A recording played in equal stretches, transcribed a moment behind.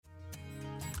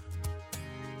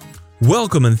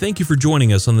Welcome and thank you for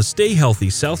joining us on the Stay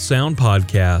Healthy South Sound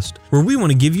podcast, where we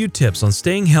want to give you tips on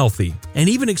staying healthy and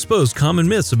even expose common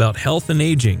myths about health and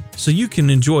aging so you can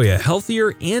enjoy a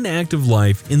healthier and active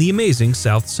life in the amazing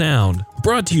South Sound.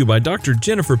 Brought to you by Dr.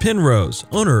 Jennifer Penrose,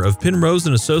 owner of Penrose &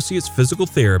 Associates Physical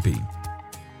Therapy.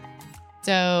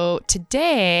 So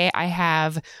today I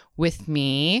have with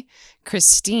me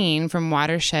Christine from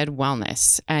Watershed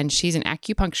Wellness, and she's an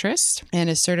acupuncturist and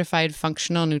a certified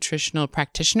functional nutritional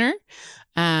practitioner.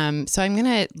 So I'm going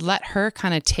to let her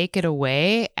kind of take it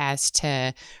away as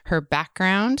to her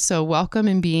background. So welcome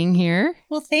and being here.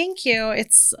 Well, thank you.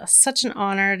 It's such an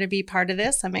honor to be part of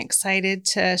this. I'm excited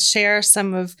to share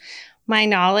some of my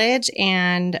knowledge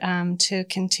and to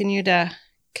continue to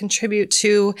contribute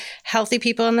to healthy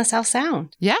people in the South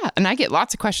Sound. Yeah. And I get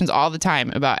lots of questions all the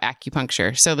time about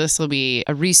acupuncture. So this will be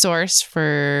a resource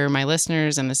for my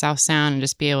listeners in the South Sound and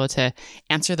just be able to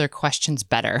answer their questions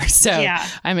better. So yeah.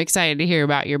 I'm excited to hear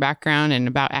about your background and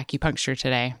about acupuncture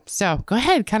today. So go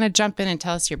ahead, kind of jump in and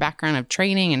tell us your background of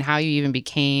training and how you even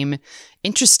became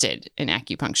interested in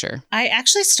acupuncture. I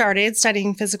actually started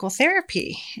studying physical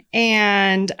therapy,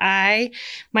 and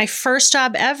my first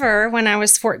job ever when I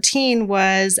was 14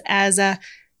 was as a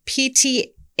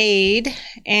PT aide,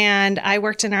 and I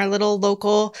worked in our little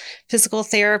local physical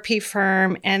therapy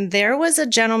firm, and there was a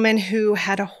gentleman who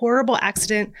had a horrible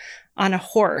accident on a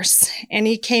horse, and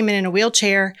he came in a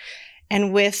wheelchair.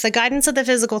 And with the guidance of the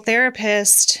physical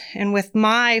therapist and with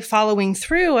my following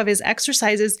through of his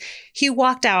exercises, he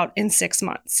walked out in 6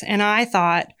 months. And I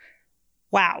thought,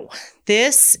 wow,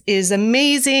 this is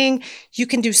amazing. You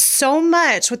can do so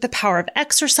much with the power of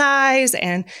exercise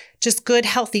and just good,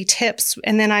 healthy tips.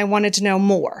 And then I wanted to know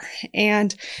more.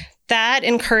 And that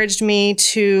encouraged me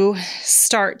to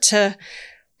start to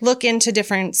look into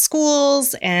different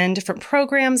schools and different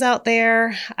programs out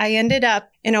there. I ended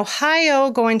up in Ohio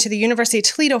going to the University of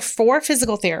Toledo for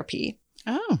physical therapy.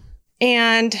 Oh.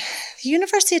 And the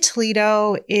University of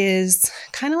Toledo is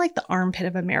kind of like the armpit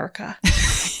of America.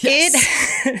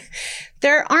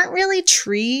 There aren't really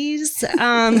trees.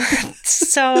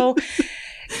 So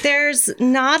there's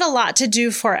not a lot to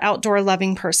do for an outdoor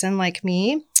loving person like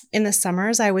me. In the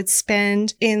summers, I would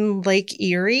spend in Lake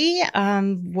Erie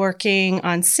working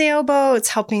on sailboats,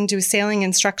 helping do sailing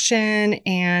instruction,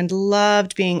 and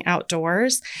loved being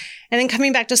outdoors. And then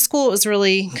coming back to school, it was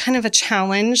really kind of a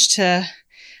challenge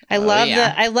I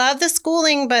love the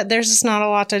schooling, but there's just not a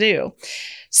lot to do.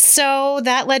 So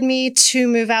that led me to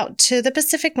move out to the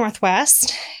Pacific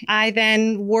Northwest. I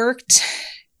then worked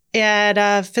at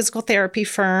a physical therapy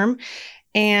firm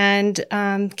and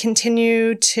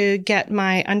continued to get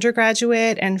my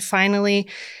undergraduate and finally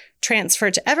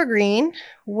transferred to Evergreen,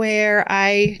 where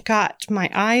I got my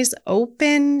eyes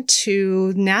open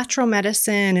to natural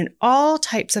medicine and all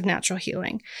types of natural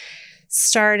healing.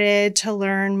 Started to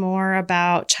learn more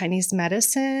about Chinese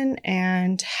medicine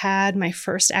and had my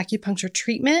first acupuncture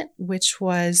treatment, which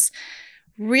was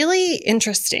really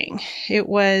interesting. It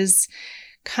was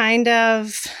kind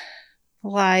of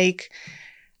like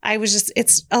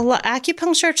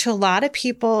acupuncture to a lot of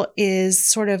people is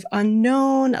sort of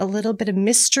unknown, a little bit of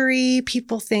mystery.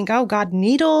 People think, oh God,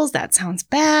 needles, that sounds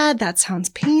bad. That sounds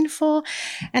painful.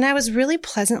 And I was really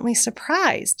pleasantly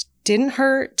surprised. Didn't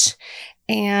hurt.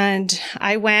 And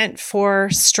I went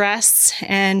for stress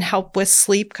and help with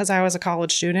sleep because I was a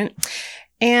college student.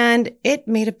 And it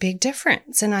made a big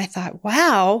difference. And I thought,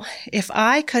 wow, if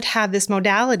I could have this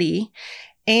modality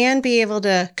and be able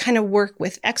to kind of work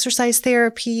with exercise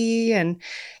therapy, and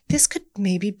this could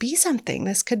maybe be something.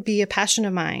 This could be a passion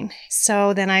of mine.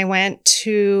 So then I went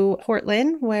to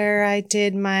Portland, where I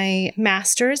did my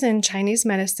master's in Chinese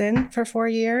medicine for 4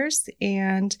 years,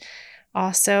 and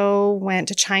also went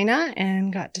to China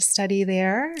and got to study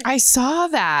there. I saw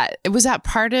that. Was that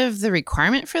part of the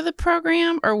requirement for the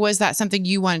program, or was that something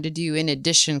you wanted to do in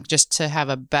addition, just to have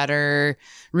a better,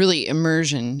 really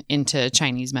immersion into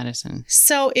Chinese medicine?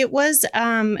 So it was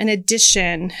an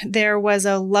addition. There was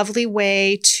a lovely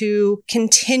way to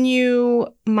continue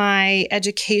my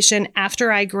education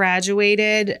after I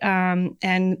graduated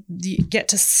and get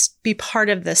to be part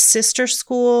of the sister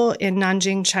school in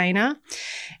Nanjing, China,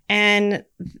 and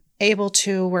able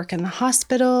to work in the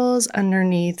hospitals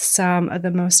underneath some of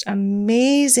the most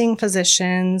amazing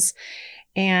physicians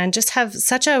and just have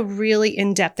such a really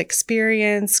in-depth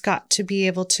experience. Got to be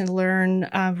able to learn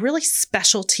really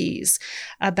specialties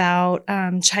about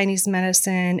Chinese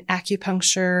medicine,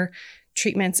 acupuncture,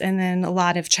 treatments, and then a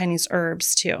lot of Chinese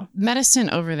herbs too. Medicine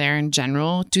over there in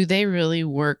general, do they really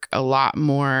work a lot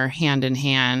more hand in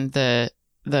hand, the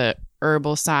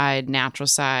herbal side, natural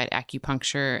side,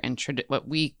 acupuncture, and what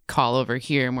we call over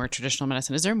here more traditional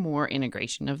medicine. Is there more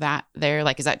integration of that there?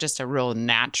 Like, is that just a real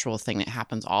natural thing that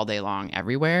happens all day long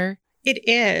everywhere? It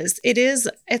is.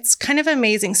 It's kind of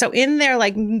amazing. So in their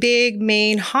like big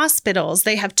main hospitals,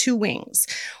 they have two wings.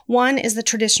 One is the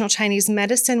traditional Chinese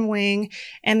medicine wing,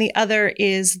 and the other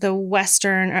is the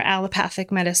Western or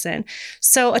allopathic medicine.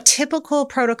 So a typical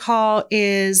protocol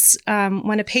is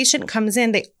when a patient comes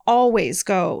in, they always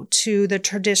go to the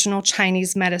traditional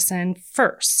Chinese medicine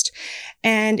first.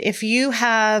 And if you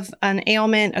have an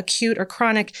ailment, acute or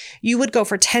chronic, you would go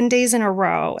for 10 days in a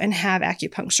row and have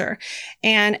acupuncture.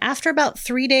 And after about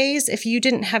 3 days, if you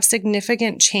didn't have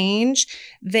significant change,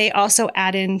 they also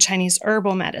add in Chinese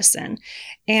herbal medicine.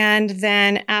 And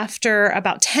then after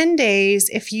about 10 days,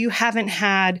 if you haven't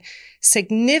had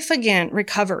significant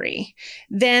recovery,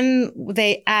 then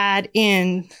they add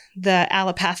in the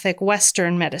allopathic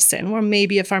Western medicine, or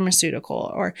maybe a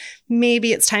pharmaceutical, or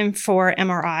maybe it's time for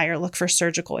MRI or look for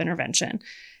surgical intervention.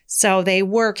 So they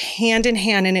work hand in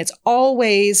hand, and it's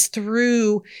always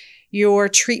through your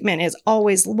treatment is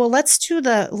always, well, let's do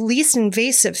the least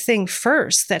invasive thing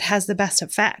first that has the best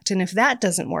effect. And if that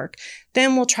doesn't work,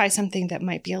 then we'll try something that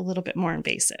might be a little bit more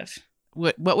invasive.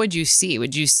 What would you see?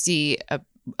 Would you see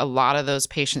a lot of those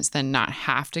patients then not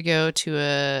have to go to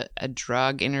a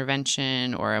drug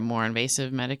intervention or a more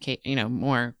invasive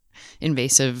more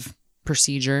invasive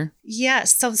procedure?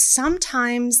 Yes. So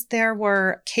sometimes there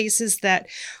were cases that,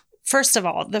 first of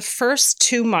all, the first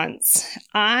 2 months,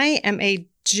 I am a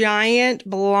giant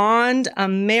blonde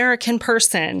American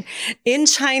person in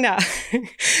China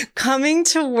coming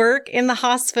to work in the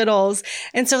hospitals.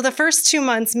 And so the first 2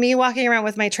 months, me walking around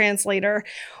with my translator,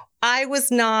 I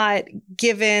was not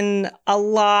given a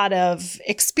lot of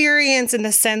experience in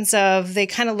the sense of they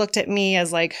kind of looked at me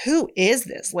as like, who is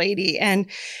this lady? And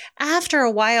after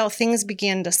a while, things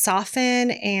began to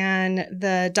soften, and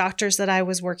the doctors that I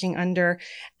was working under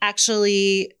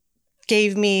actually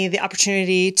gave me the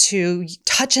opportunity to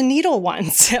touch a needle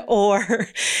once or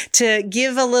to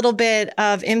give a little bit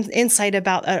of insight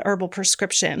about an herbal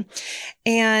prescription.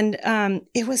 And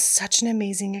it was such an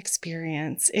amazing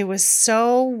experience. It was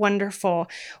so wonderful.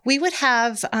 We would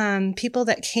have people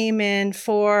that came in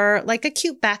for like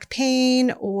acute back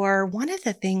pain, or one of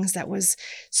the things that was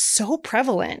so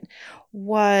prevalent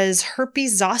was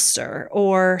herpes zoster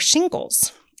or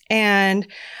shingles. And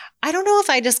I don't know if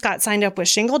I just got signed up with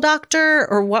Shingle Doctor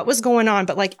or what was going on,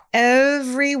 but like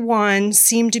everyone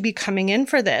seemed to be coming in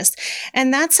for this.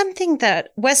 And that's something that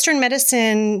Western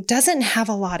medicine doesn't have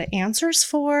a lot of answers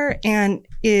for and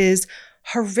is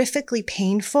horrifically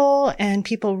painful, and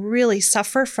people really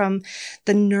suffer from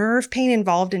the nerve pain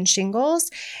involved in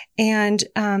shingles. And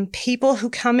people who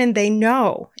come in, they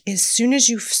know as soon as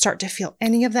you start to feel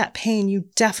any of that pain, you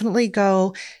definitely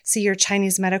go see your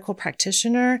Chinese medical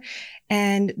practitioner.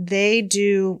 And they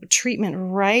do treatment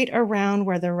right around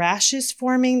where the rash is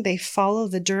forming. They follow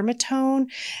the dermatome,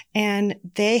 and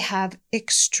they have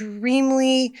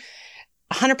extremely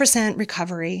 100%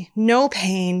 recovery, no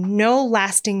pain, no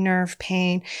lasting nerve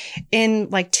pain in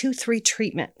like 2-3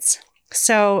 treatments.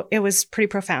 So it was pretty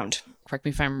profound. Correct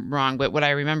me if I'm wrong, but what I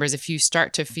remember is if you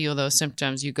start to feel those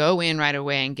symptoms, you go in right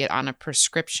away and get on a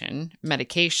prescription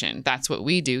medication. That's what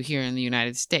we do here in the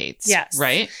United States. Yes.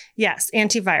 Right? Yes.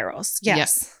 Antivirals.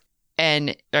 Yes. Yep.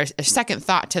 And a second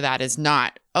thought to that is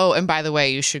not, oh, and by the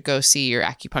way, you should go see your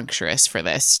acupuncturist for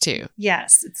this too.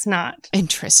 Yes, it's not.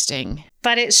 Interesting.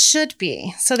 But it should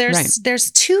be. So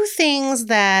there's two things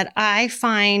that I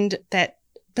find that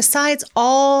besides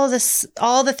all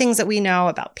the things that we know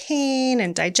about pain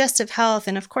and digestive health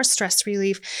and of course stress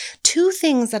relief, two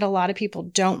things that a lot of people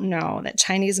don't know that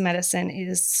Chinese medicine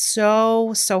is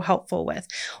so helpful with.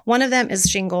 One of them is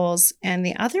shingles, and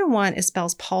the other one is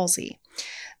Bell's palsy.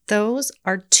 Those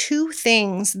are two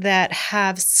things that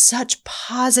have such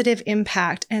positive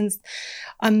impact and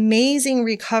amazing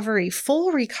recovery,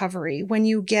 full recovery, when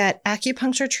you get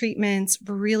acupuncture treatments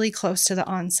really close to the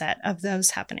onset of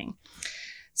those happening.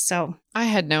 So I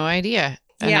had no idea.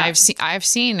 And yeah. I've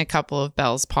seen a couple of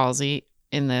Bell's palsy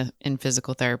in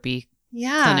physical therapy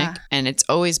clinic, and it's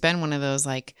always been one of those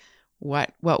like,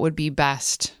 what would be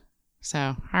best? So,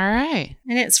 all right.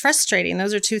 And it's frustrating.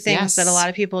 Those are two things that a lot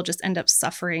of people just end up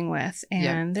suffering with.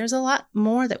 And there's a lot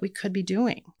more that we could be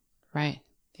doing. Right.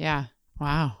 Yeah.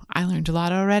 Wow. I learned a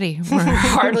lot already. We're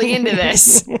hardly into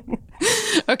this.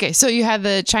 Okay. So you had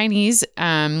the Chinese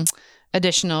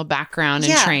additional background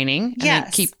and training. And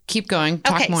yes. then keep going.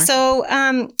 Talk more. So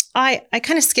I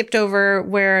kind of skipped over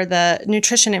where the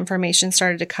nutrition information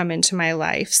started to come into my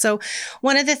life. So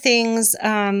one of the things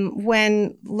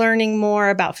when learning more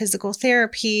about physical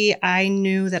therapy, I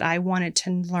knew that I wanted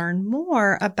to learn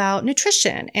more about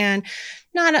nutrition and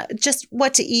not just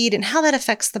what to eat and how that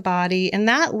affects the body. And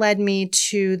that led me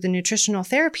to the Nutritional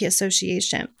Therapy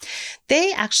Association.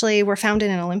 They actually were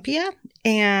founded in Olympia,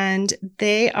 and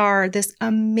they are this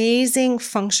amazing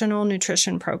functional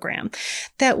nutrition program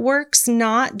that works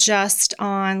not just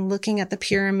on looking at the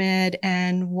pyramid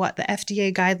and what the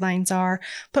FDA guidelines are,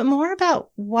 but more about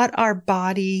what our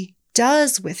body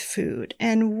does with food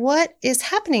and what is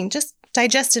happening, just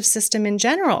digestive system in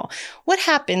general. What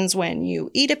happens when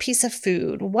you eat a piece of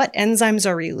food? What enzymes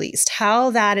are released? How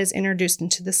that is introduced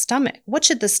into the stomach? What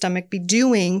should the stomach be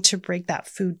doing to break that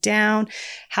food down?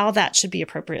 How that should be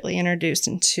appropriately introduced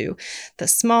into the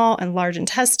small and large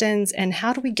intestines? And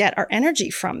how do we get our energy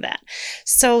from that?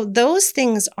 So those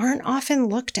things aren't often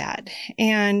looked at,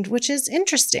 and which is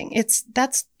interesting.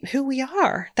 That's who we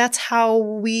are. That's how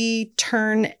we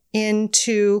turn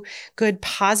into good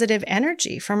positive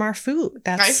energy from our food.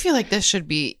 I feel like this should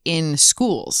be in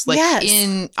schools, like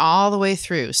in all the way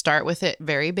through. Start with it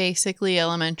very basically,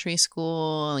 elementary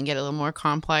school, and get a little more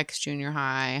complex, junior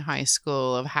high, high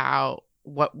school, of how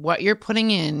what you're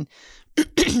putting in,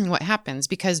 what happens.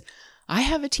 Because I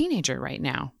have a teenager right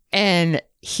now, and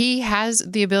he has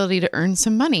the ability to earn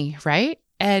some money, right?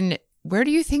 And where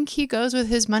do you think he goes with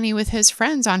his money with his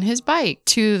friends on his bike?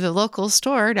 To the local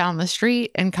store down the street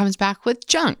and comes back with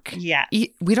junk. Yeah.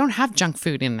 We don't have junk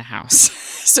food in the house.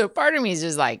 So part of me is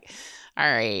just like,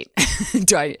 all right,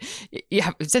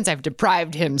 since I've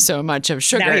deprived him so much of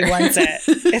sugar. Now he wants it.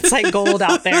 It's like gold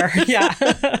out there. Yeah.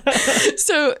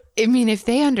 So, I mean, if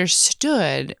they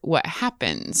understood what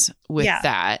happens with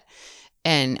that,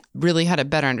 and really had a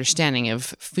better understanding of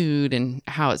food and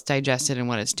how it's digested and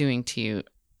what it's doing to you,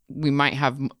 we might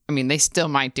have, I mean, they still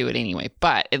might do it anyway,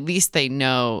 but at least they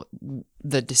know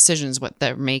the decisions, what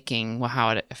they're making,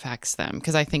 how it affects them.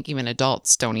 Because I think even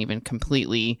adults don't even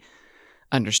completely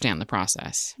understand the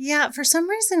process. Yeah, for some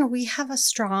reason, we have a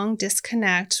strong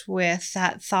disconnect with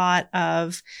that thought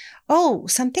of, oh,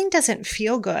 something doesn't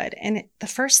feel good. And the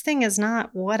first thing is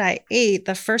not what I ate.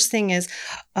 The first thing is,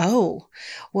 oh,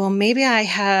 well, maybe I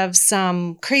have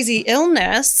some crazy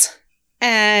illness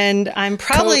and I'm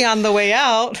probably on the way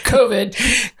out.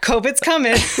 COVID's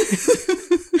coming.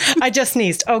 I just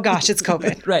sneezed. Oh gosh, it's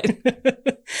COVID. Right.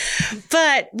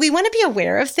 But we want to be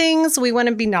aware of things. We want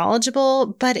to be knowledgeable,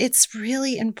 but it's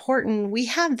really important. We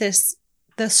have this,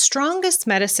 the strongest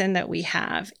medicine that we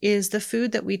have is the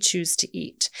food that we choose to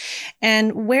eat.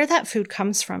 And where that food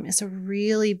comes from is a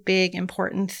really big,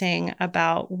 important thing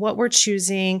about what we're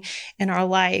choosing in our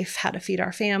life, how to feed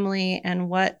our family, and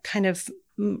what kind of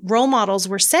role models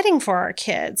we're setting for our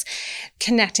kids.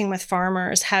 Connecting with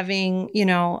farmers, having,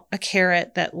 a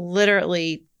carrot that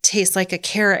literally tastes like a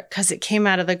carrot because it came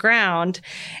out of the ground,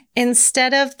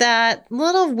 instead of that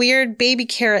little weird baby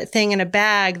carrot thing in a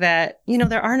bag that,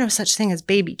 there are no such thing as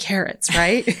baby carrots,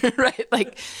 right? Right.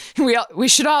 Like we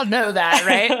should all know that,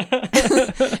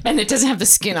 right? And it doesn't have the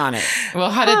skin on it. Well,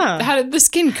 how did the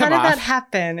skin come off? How did that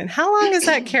happen? And how long has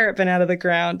that carrot been out of the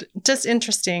ground? Just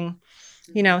interesting.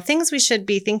 Things we should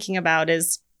be thinking about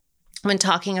is when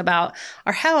talking about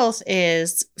our health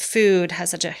is food has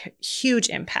such a huge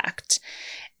impact.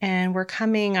 And we're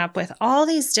coming up with all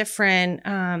these different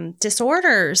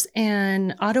disorders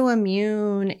and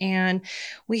autoimmune, and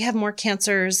we have more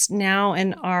cancers now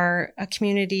in our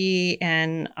community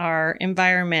and our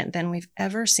environment than we've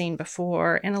ever seen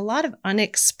before, and a lot of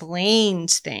unexplained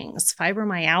things,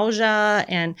 fibromyalgia,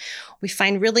 and we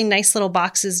find really nice little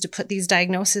boxes to put these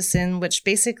diagnoses in, which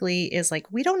basically is like,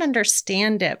 we don't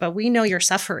understand it, but we know you're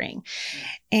suffering.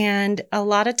 And a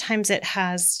lot of times it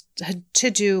has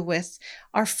to do with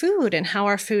our food and how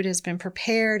our food has been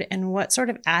prepared and what sort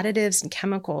of additives and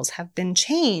chemicals have been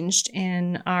changed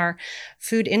in our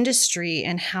food industry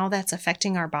and how that's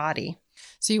affecting our body.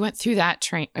 So you went through that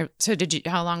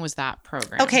how long was that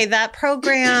program? Okay, that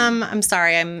program, I'm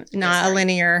sorry, I'm not a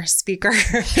linear speaker.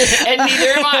 And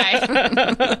neither am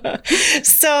I.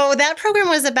 So that program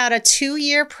was about a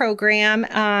 2-year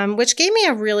program, which gave me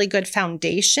a really good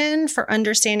foundation for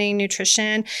understanding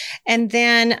nutrition. And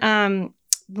then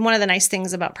one of the nice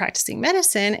things about practicing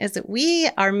medicine is that we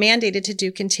are mandated to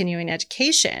do continuing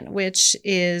education, which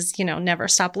is, never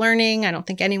stop learning. I don't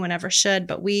think anyone ever should,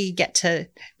 but we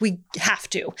have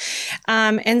to.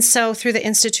 And so through the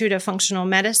Institute of Functional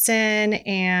Medicine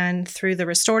and through the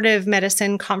restorative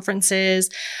medicine conferences,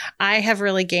 I have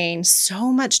really gained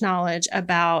so much knowledge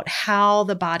about how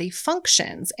the body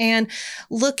functions and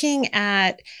looking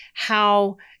at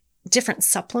how different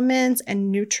supplements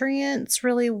and nutrients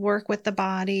really work with the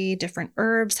body, different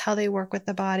herbs, how they work with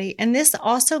the body. And this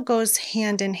also goes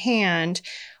hand in hand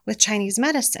with Chinese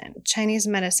medicine. Chinese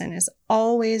medicine is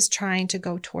always trying to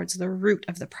go towards the root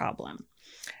of the problem.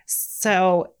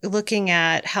 So looking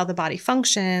at how the body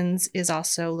functions is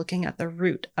also looking at the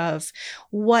root of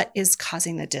what is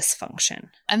causing the dysfunction.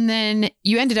 And then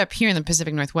you ended up here in the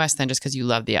Pacific Northwest then just because you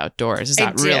love the outdoors. Is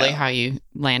that really how you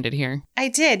landed here? I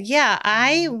did. Yeah.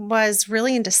 I was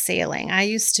really into sailing. I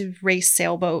used to race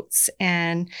sailboats,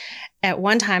 and at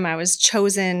one time I was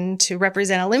chosen to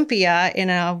represent Olympia in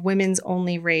a women's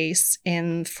only race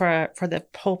for the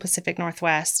whole Pacific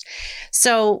Northwest.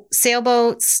 So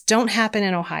sailboats don't happen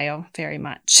in Ohio very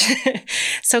much.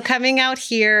 So coming out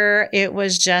here, it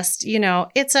was just,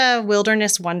 it's a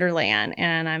wilderness wonderland,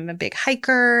 and I'm a big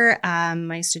hiker. I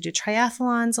used to do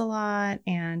triathlons a lot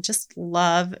and just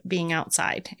love being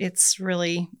outside. It's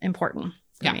really important.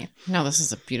 Me. No, this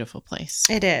is a beautiful place.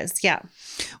 It is. Yeah.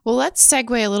 Well, let's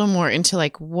segue a little more into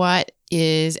what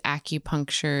is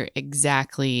acupuncture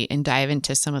exactly and dive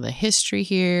into some of the history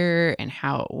here and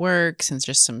how it works and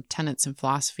just some tenets and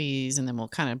philosophies. And then we'll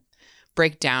kind of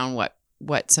break down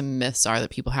what some myths are that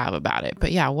people have about it.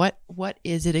 But yeah, what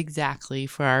is it exactly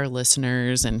for our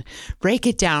listeners, and break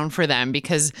it down for them?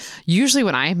 Because usually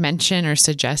when I mention or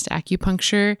suggest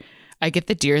acupuncture, I get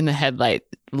the deer in the headlight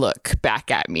look back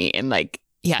at me and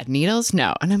needles?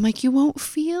 No. And I'm like, you won't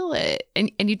feel it.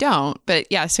 And you don't. But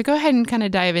yeah, so go ahead and kind of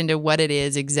dive into what it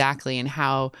is exactly and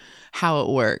how it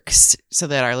works so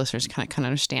that our listeners kind of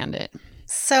understand it.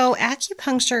 So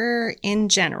acupuncture in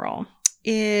general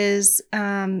is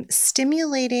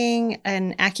stimulating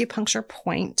an acupuncture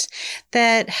point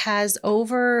that has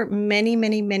over many,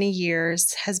 many, many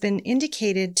years has been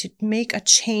indicated to make a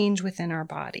change within our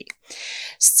body.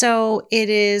 So it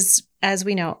is, as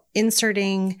we know,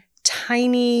 inserting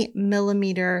tiny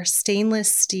millimeter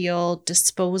stainless steel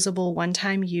disposable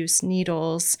one-time use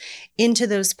needles into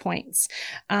those points.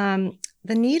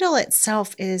 The needle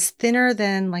itself is thinner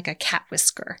than like a cat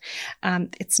whisker.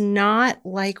 It's not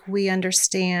like we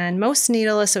understand. Most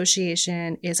needle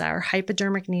association is our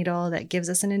hypodermic needle that gives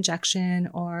us an injection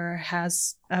or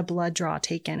has a blood draw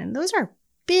taken. And those are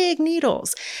big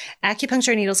needles.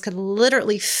 Acupuncture needles could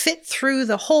literally fit through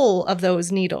the hole of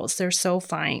those needles. They're so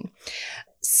fine.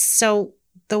 So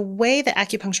the way that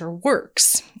acupuncture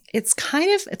works, it's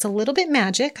a little bit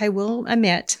magic, I will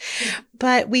admit,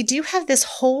 but we do have this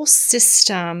whole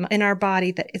system in our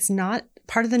body that is not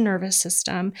part of the nervous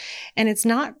system, and it's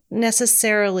not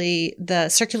necessarily the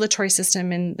circulatory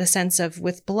system in the sense of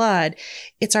with blood.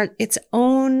 It's its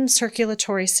own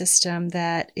circulatory system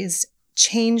that is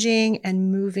changing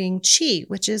and moving qi,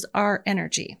 which is our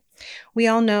energy. We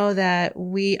all know that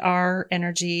we are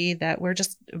energy, that we're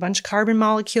just a bunch of carbon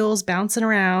molecules bouncing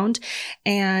around,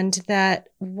 and that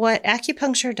what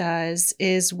acupuncture does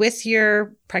is with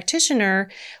your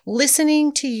practitioner,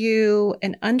 listening to you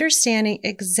and understanding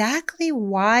exactly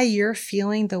why you're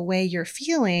feeling the way you're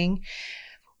feeling,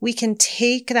 we can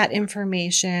take that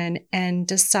information and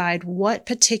decide what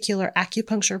particular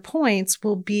acupuncture points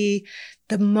will be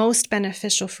the most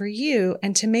beneficial for you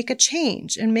and to make a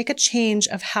change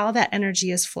of how that energy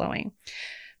is flowing.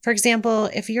 For example,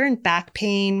 if you're in back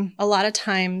pain, a lot of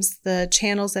times the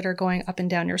channels that are going up and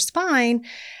down your spine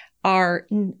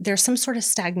there's some sort of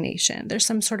stagnation. There's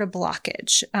some sort of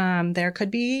blockage. There could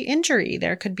be injury.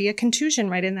 There could be a contusion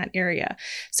right in that area.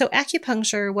 So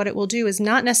acupuncture, what it will do is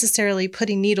not necessarily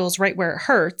putting needles right where it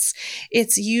hurts.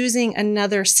 It's using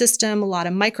another system. A lot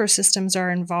of microsystems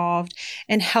are involved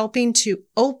and helping to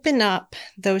open up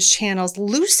those channels,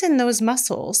 loosen those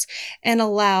muscles, and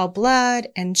allow blood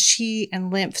and qi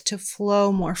and lymph to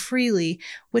flow more freely,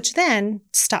 which then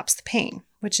stops the pain,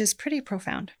 which is pretty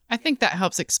profound. I think that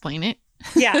helps explain it.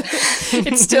 Yeah.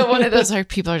 It's still one of those where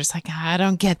people are just like, I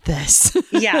don't get this.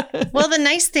 Yeah. Well, the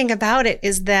nice thing about it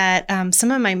is that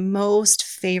some of my most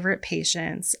favorite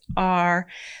patients are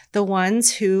the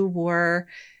ones who were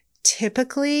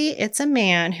typically, it's a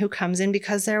man who comes in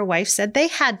because their wife said they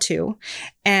had to.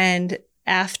 And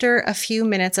after a few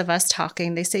minutes of us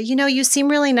talking, they say, you seem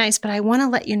really nice, but I want to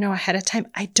let you know ahead of time,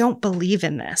 I don't believe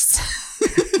in this.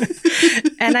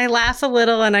 And I laugh a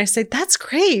little and I say, that's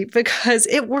great because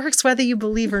it works whether you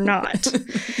believe or not.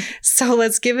 So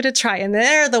let's give it a try. And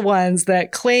they're the ones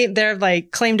that claim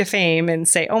to fame and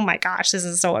say, oh my gosh, this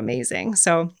is so amazing.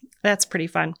 So that's pretty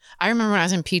fun. I remember when I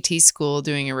was in PT school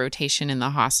doing a rotation in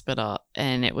the hospital,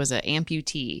 and it was an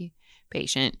amputee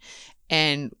patient,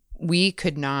 and we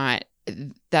could not,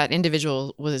 that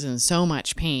individual was in so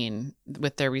much pain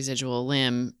with their residual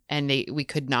limb, and we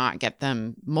could not get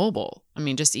them mobile. I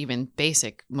mean, just even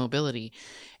basic mobility.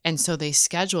 And so they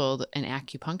scheduled an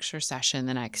acupuncture session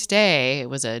the next day. It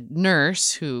was a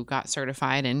nurse who got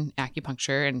certified in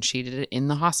acupuncture, and she did it in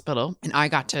the hospital. And I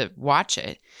got to watch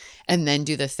it and then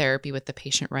do the therapy with the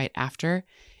patient right after.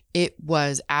 It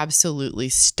was absolutely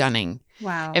stunning.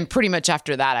 Wow. And pretty much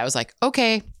after that, I was like,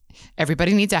 okay,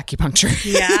 everybody needs acupuncture.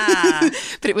 Yeah.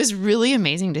 But it was really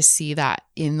amazing to see that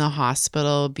in the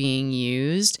hospital being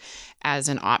used as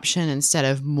an option instead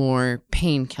of more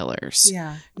painkillers.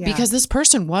 Yeah. Because this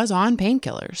person was on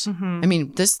painkillers. Mm-hmm. I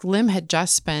mean, this limb had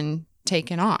just been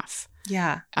taken off.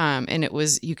 Yeah. And it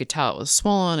was, you could tell it was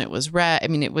swollen. It was red. I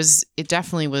mean, it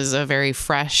definitely was a very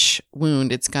fresh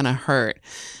wound. It's going to hurt,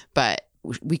 but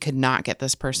we could not get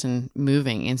this person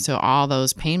moving. And so all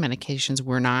those pain medications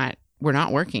were not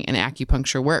working, and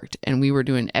acupuncture worked, and we were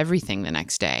doing everything the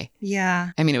next day.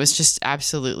 Yeah. I mean, it was just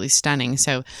absolutely stunning.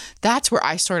 So that's where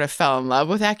I sort of fell in love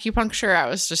with acupuncture. I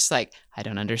was just like, I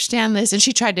don't understand this. And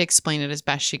she tried to explain it as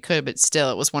best she could, but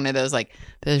still it was one of those like,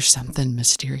 there's something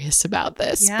mysterious about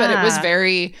this. Yeah.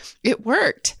 But it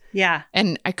worked. Yeah.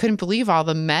 And I couldn't believe all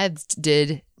the meds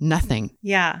did nothing.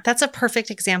 Yeah. That's a perfect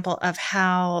example of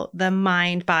how the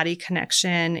mind-body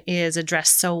connection is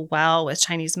addressed so well with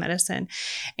Chinese medicine.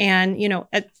 And,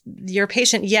 your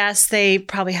patient, yes, they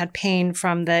probably had pain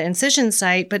from the incision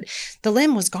site, but the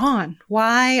limb was gone.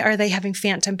 Why are they having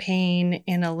phantom pain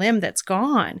in a limb that's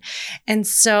gone? And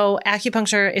so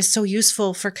acupuncture is so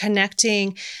useful for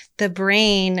connecting the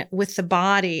brain with the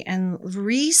body and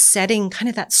resetting kind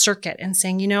of that circuit and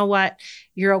saying, you know what,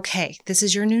 you're okay. This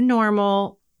is your new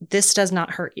normal. This does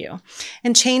not hurt you.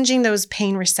 And changing those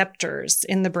pain receptors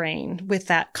in the brain with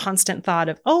that constant thought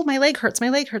of, oh, my leg hurts, my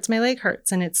leg hurts, my leg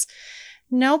hurts. And it's,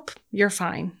 nope, you're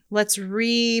fine. Let's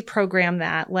reprogram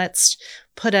that. Let's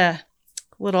put a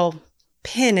little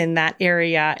pin in that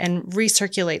area and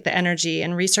recirculate the energy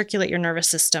and recirculate your nervous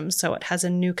system so it has a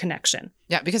new connection.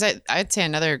 Yeah, because I'd say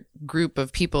another group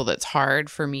of people that's hard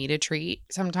for me to treat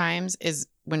sometimes is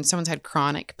when someone's had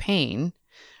chronic pain,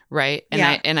 right?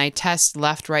 And I test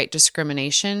left-right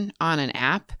discrimination on an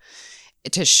app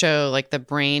to show like the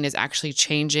brain is actually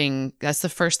changing. That's the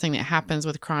first thing that happens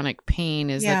with chronic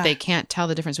pain is that they can't tell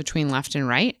the difference between left and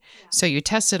right. So you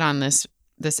test it on this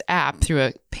app through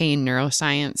a pain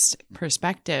neuroscience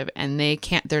perspective, and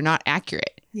they're not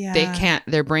accurate. Yeah.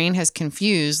 Their brain has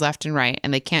confused left and right,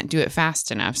 and they can't do it fast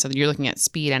enough. So you're looking at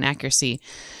speed and accuracy.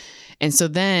 And so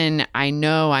then I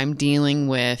know I'm dealing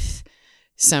with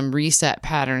some reset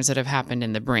patterns that have happened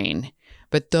in the brain.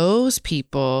 But those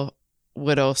people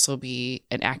would also be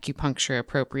an acupuncture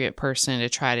appropriate person to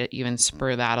try to even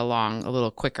spur that along a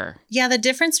little quicker. Yeah, the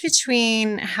difference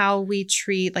between how we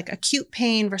treat like acute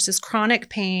pain versus chronic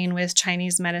pain with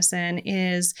Chinese medicine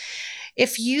is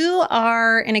if you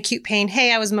are in acute pain,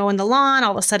 hey, I was mowing the lawn,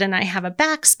 all of a sudden I have a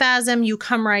back spasm, you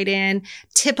come right in.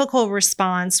 Typical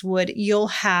response you'll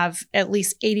have at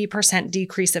least 80%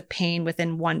 decrease of pain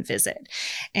within one visit.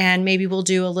 And maybe we'll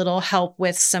do a little help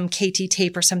with some KT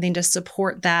tape or something to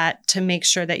support that to make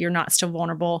sure that you're not still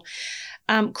vulnerable.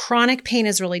 Chronic pain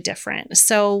is really different.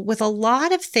 So with a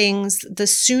lot of things, the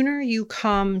sooner you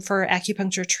come for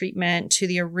acupuncture treatment to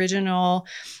the original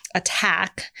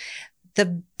attack,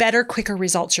 the better, quicker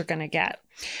results you're going to get.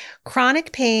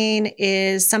 Chronic pain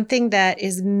is something that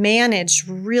is managed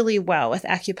really well with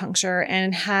acupuncture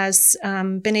and has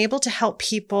been able to help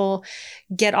people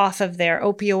get off of their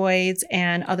opioids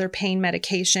and other pain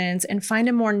medications and find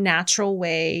a more natural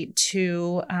way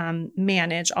to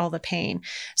manage all the pain.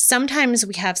 Sometimes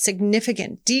we have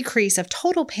significant decrease of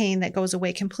total pain that goes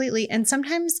away completely, and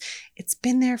sometimes it's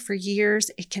been there for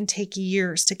years. It can take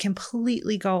years to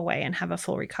completely go away and have a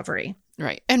full recovery.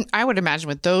 Right. And I would imagine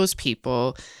with those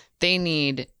people, they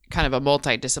need kind of a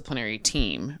multidisciplinary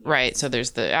team, right? So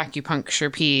there's the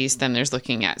acupuncture piece, then there's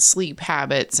looking at sleep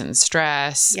habits and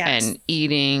stress and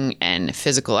eating and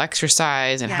physical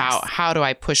exercise and how do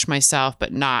I push myself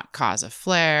but not cause a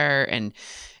flare. And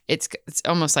it's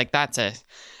almost like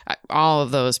all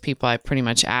of those people I pretty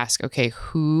much ask, okay,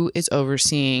 who is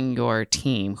overseeing your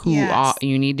team?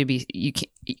 You need to be,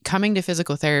 coming to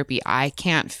physical therapy, I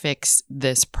can't fix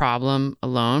this problem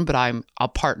alone, but I'll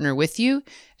partner with you.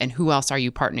 And who else are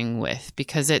you partnering with?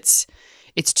 Because it's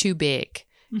too big.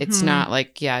 It's not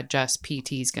like, just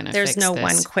PT is going to fix this. There's no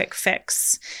one quick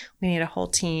fix. We need a whole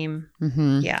team.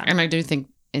 Yeah. And I do think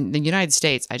in the United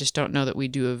States, I just don't know that we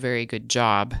do a very good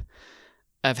job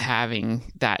of having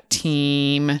that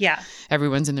team. Yeah.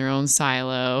 Everyone's in their own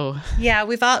silo. Yeah,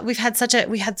 we had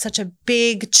such a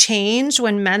big change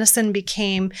when medicine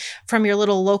became from your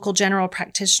little local general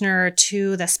practitioner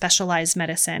to the specialized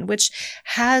medicine, which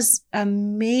has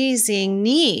amazing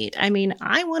need. I mean,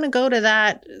 I want to go to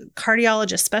that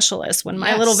cardiologist specialist when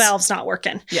my little valve's not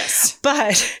working. Yes.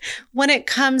 But when it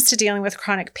comes to dealing with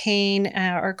chronic pain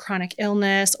or chronic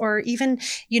illness, or even,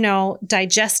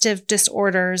 digestive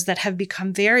disorders that have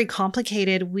become very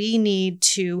complicated, we need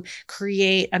to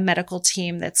create a medical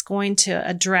team that's going to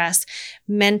address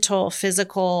mental,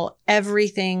 physical,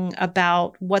 everything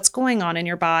about what's going on in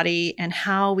your body and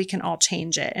how we can all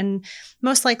change it. And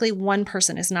most likely one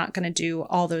person is not going to do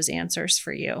all those answers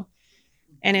for you.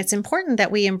 And it's important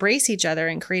that we embrace each other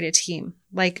and create a team.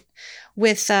 Like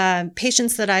with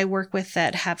patients that I work with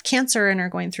that have cancer and are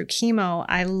going through chemo,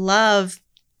 I love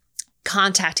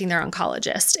contacting their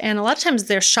oncologist. And a lot of times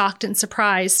they're shocked and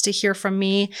surprised to hear from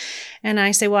me. And I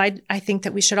say, well, I think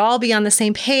that we should all be on the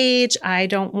same page. I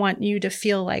don't want you to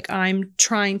feel like I'm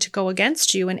trying to go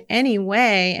against you in any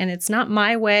way. And it's not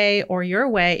my way or your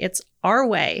way. It's our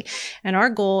way. And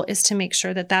our goal is to make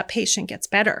sure that that patient gets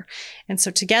better. And so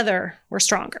together we're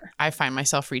stronger. I find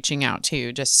myself reaching out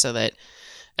too, just so that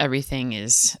everything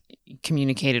is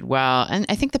communicated well. And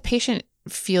I think the patient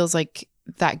feels like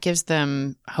that gives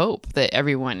them hope that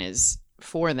everyone is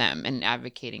for them and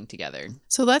advocating together.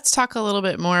 So let's talk a little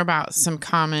bit more about some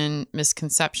common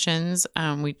misconceptions.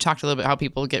 We talked a little bit how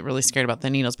people get really scared about the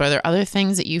needles, but are there other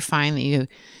things that you find that you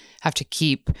have to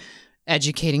keep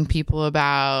educating people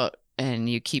about, and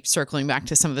you keep circling back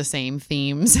to some of the same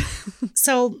themes?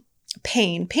 So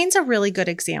pain's a really good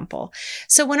example.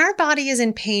 So when our body is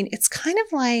in pain, it's kind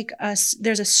of like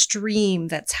there's a stream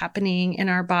that's happening in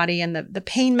our body, and the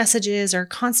pain messages are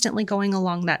constantly going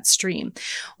along that stream.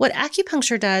 What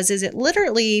acupuncture does is it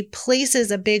literally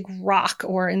places a big rock,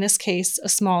 or in this case, a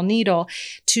small needle,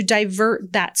 to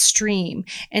divert that stream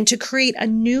and to create a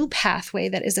new pathway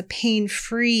that is a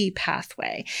pain-free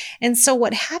pathway. And so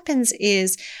what happens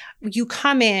is you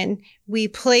come in, we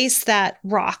place that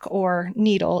rock or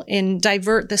needle and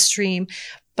divert the stream,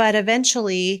 but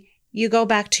eventually you go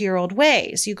back to your old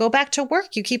ways. You go back to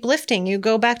work, you keep lifting. You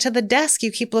go back to the desk,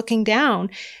 you keep looking down.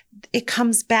 It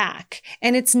comes back.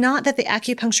 And it's not that the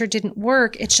acupuncture didn't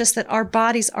work. It's just that our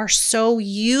bodies are so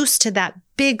used to that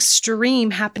big stream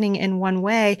happening in one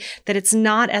way that it's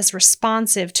not as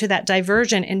responsive to that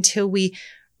diversion until we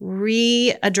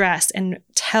readdress and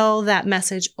tell that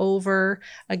message over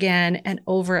again and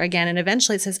over again. And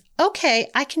eventually it says,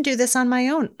 okay, I can do this on my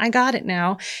own. I got it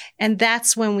now. And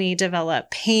that's when we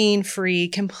develop pain-free,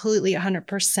 completely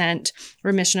 100%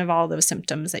 remission of all those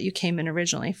symptoms that you came in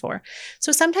originally for.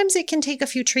 So sometimes it can take a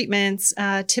few treatments.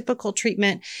 Typical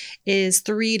treatment is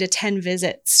 3 to 10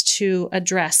 visits to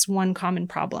address one common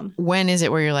problem. When is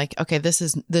it where you're like, okay, this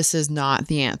is not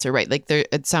the answer, right? Like there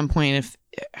at some point,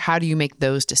 how do you make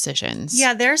those decisions?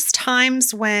 Yeah, there's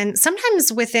times when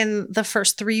sometimes within the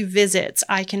first 3 visits,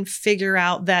 I can figure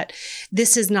out that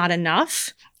this is not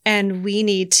enough and we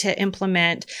need to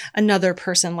implement another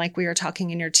person like we were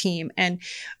talking in your team. And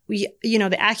the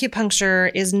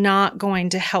acupuncture is not going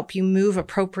to help you move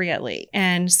appropriately.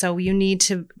 And so you need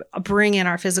to bring in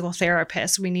our physical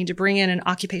therapist. We need to bring in an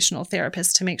occupational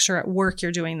therapist to make sure at work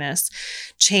you're doing this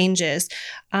changes.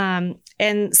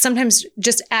 And sometimes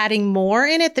just adding more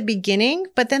in at the beginning.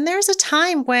 But then there's a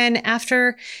time when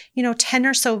after, 10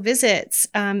 or so visits,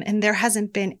 and there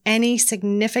hasn't been any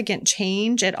significant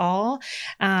change at all,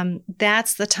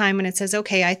 that's the time when it says,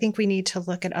 okay, I think we need to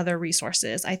look at other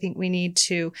resources. I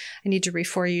need to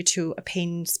refer you to a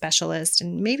pain specialist,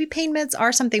 and maybe pain meds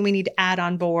are something we need to add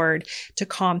on board to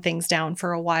calm things down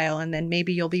for a while. And then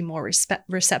maybe you'll be more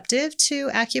receptive to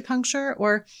acupuncture,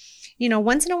 or,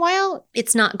 once in a while,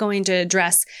 it's not going to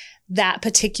address that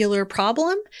particular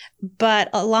problem, but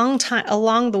along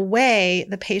the way,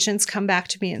 the patients come back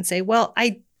to me and say, well,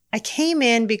 I came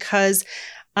in because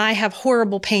I have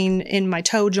horrible pain in my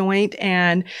toe joint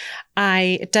and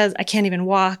I can't even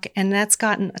walk. And that's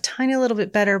gotten a tiny little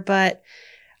bit better, but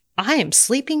I am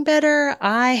sleeping better.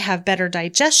 I have better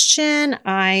digestion.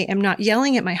 I am not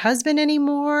yelling at my husband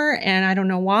anymore. And I don't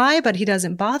know why, but he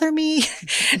doesn't bother me.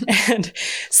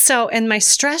 and my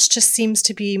stress just seems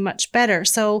to be much better.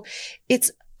 So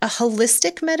it's a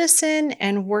holistic medicine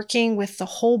and working with the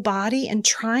whole body and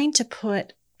trying to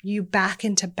put you back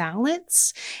into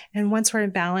balance. And once we're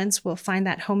in balance, we'll find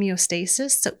that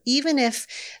homeostasis. So even if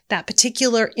that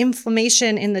particular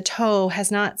inflammation in the toe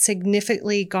has not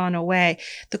significantly gone away,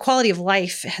 the quality of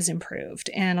life has improved.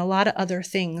 And a lot of other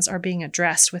things are being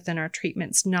addressed within our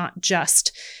treatments, not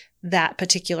just that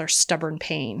particular stubborn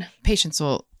pain. Patients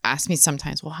will ask me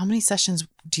sometimes, well, how many sessions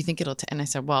do you think it'll take? And I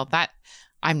said, well,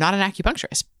 I'm not an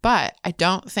acupuncturist, but I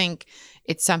don't think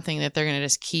it's something that they're going to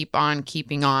just keep on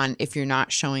keeping on if you're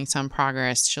not showing some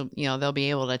progress. They'll be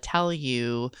able to tell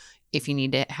you if you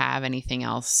need to have anything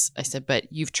else. I said,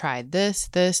 but you've tried this,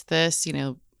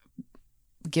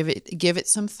 give it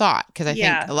some thought, because I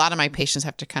think a lot of my patients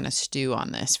have to kind of stew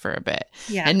on this for a bit.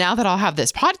 Yeah. And now that I'll have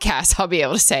this podcast, I'll be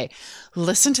able to say,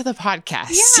 listen to the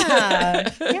podcast.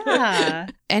 Yeah.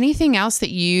 Anything else that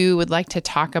you would like to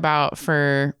talk about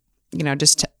for,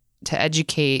 just to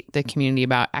educate the community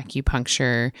about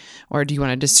acupuncture, or do you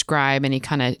want to describe any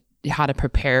kind of how to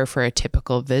prepare for a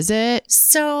typical visit?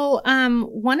 So,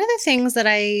 one of the things that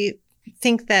I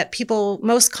think that people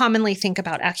most commonly think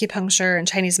about acupuncture and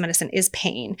Chinese medicine is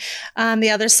pain. The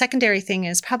other secondary thing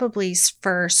is probably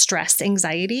for stress,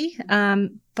 anxiety.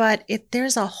 But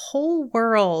there's a whole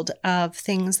world of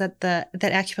things that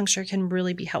acupuncture can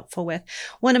really be helpful with.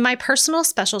 One of my personal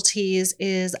specialties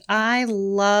is I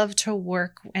love to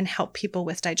work and help people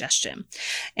with digestion.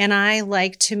 And I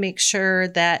like to make sure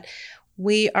that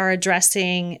we are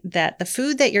addressing that the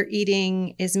food that you're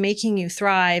eating is making you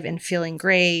thrive and feeling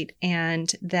great,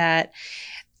 and that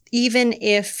even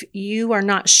if you are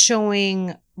not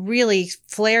showing really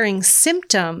flaring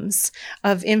symptoms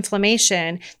of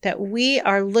inflammation, that we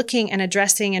are looking and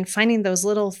addressing and finding those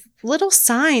little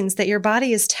signs that your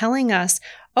body is telling us,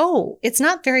 oh, it's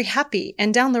not very happy,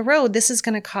 and down the road, this is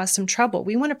going to cause some trouble.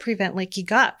 We want to prevent leaky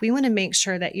gut. We want to make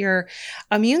sure that your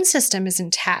immune system is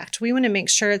intact. We want to make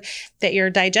sure that your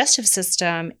digestive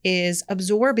system is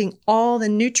absorbing all the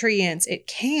nutrients it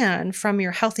can from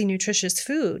your healthy, nutritious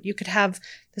food. You could have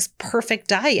this perfect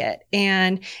diet,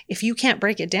 and if you can't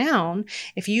break it down,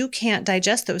 if you can't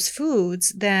digest those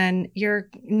foods, then you're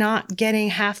not getting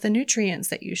half the nutrients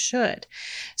that you should.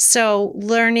 So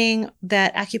learning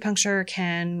that acupuncture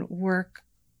can work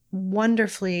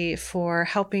wonderfully for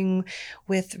helping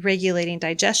with regulating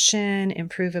digestion,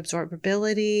 improve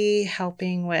absorbability,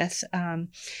 helping with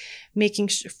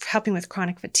helping with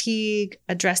chronic fatigue,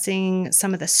 addressing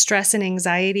some of the stress and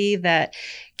anxiety that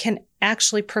can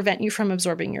actually prevent you from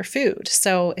absorbing your food.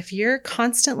 So if you're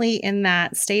constantly in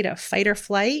that state of fight or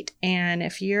flight, and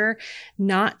if you're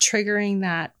not triggering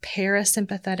that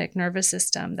parasympathetic nervous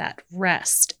system, that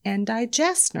rest and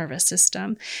digest nervous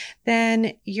system,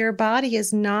 then your body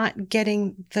is not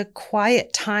getting the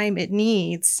quiet time it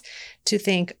needs to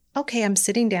think, okay, I'm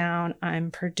sitting down,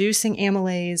 I'm producing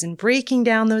amylase and breaking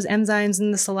down those enzymes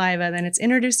in the saliva, then it's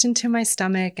introduced into my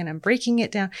stomach and I'm breaking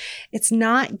it down. It's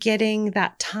not getting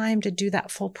that time to do that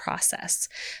full process.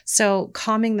 So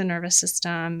calming the nervous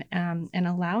system and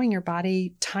allowing your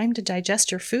body time to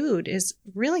digest your food is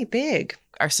really big.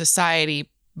 Our society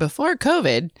before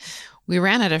COVID, we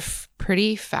ran at a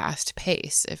pretty fast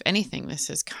pace. If anything, this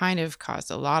has kind of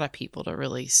caused a lot of people to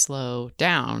really slow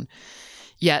down.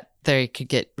 Yet they could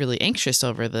get really anxious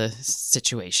over the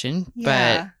situation.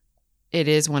 Yeah. But it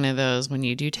is one of those, when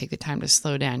you do take the time to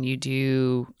slow down,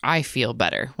 I feel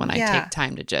better when I take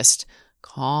time to just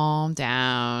calm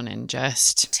down and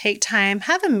just take time,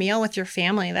 have a meal with your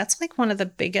family. That's like one of the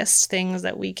biggest things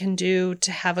that we can do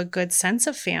to have a good sense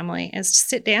of family, is to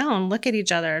sit down, look at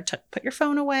each other, put your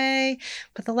phone away,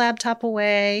 put the laptop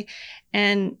away.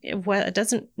 And it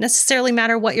doesn't necessarily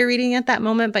matter what you're eating at that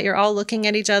moment, but you're all looking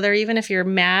at each other. Even if you're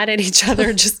mad at each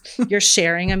other, just you're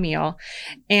sharing a meal.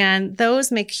 And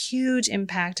those make huge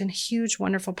impact and huge,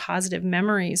 wonderful, positive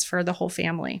memories for the whole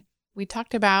family. We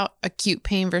talked about acute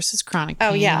pain versus chronic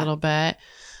pain a little bit.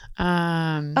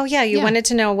 You wanted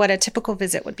to know what a typical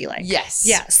visit would be like. Yes.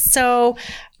 So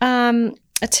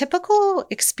a typical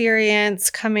experience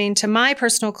coming to my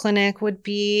personal clinic would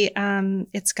be,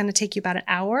 it's going to take you about an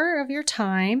hour of your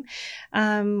time.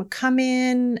 Come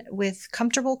in with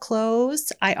comfortable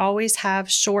clothes. I always have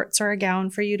shorts or a gown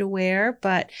for you to wear,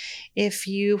 but if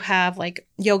you have like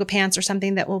yoga pants or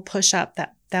something that will push up,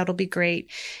 that'll be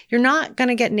great. You're not going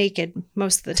to get naked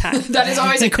most of the time. That is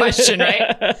always a question,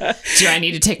 right? Do I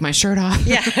need to take my shirt off?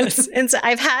 Yes. And so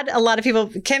I've had a lot of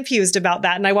people confused about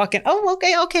that. And I walk in, oh,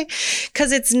 okay.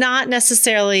 Because it's not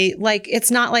necessarily it's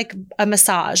not like a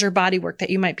massage or body work that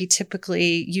you might be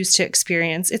typically used to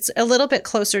experience. It's a little bit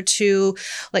closer to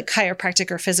like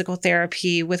chiropractic or physical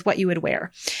therapy with what you would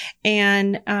wear.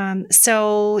 And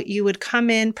so you would come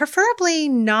in, preferably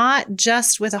not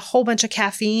just with a whole bunch of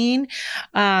caffeine.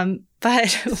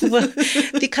 But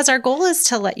because our goal is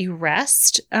to let you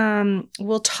rest,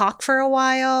 we'll talk for a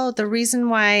while. The reason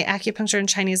why acupuncture and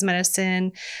Chinese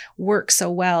medicine work so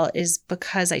well is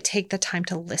because I take the time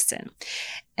to listen.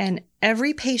 And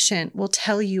every patient will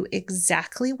tell you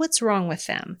exactly what's wrong with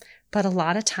them. But a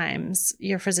lot of times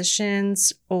your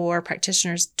physicians or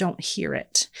practitioners don't hear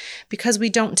it because we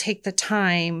don't take the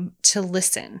time to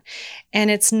listen.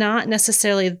 And it's not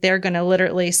necessarily they're going to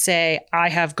literally say, I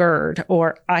have GERD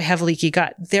or I have leaky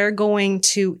gut. They're going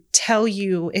to tell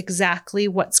you exactly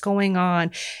what's going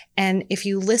on. And if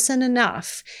you listen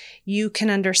enough, you can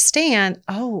understand,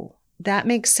 oh, that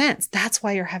makes sense. That's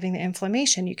why you're having the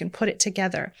inflammation. You can put it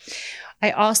together.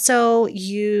 I also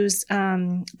use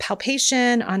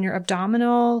palpation on your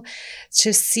abdominal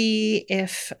to see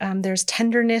if there's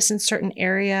tenderness in certain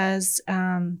areas,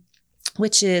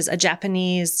 which is a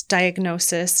Japanese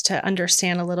diagnosis to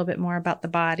understand a little bit more about the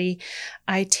body.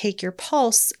 I take your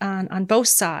pulse on both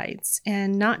sides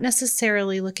and not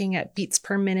necessarily looking at beats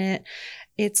per minute.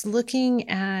 It's looking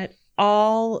at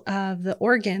all of the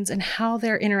organs and how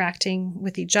they're interacting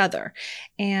with each other.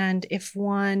 And if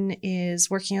one is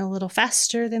working a little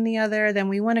faster than the other, then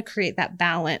we want to create that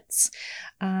balance.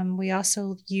 We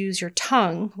also use your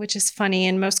tongue, which is funny.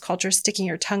 In most cultures, sticking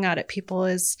your tongue out at people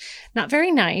is not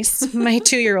very nice. My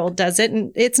 2-year-old does it,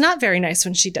 and it's not very nice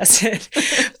when she does it.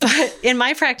 But in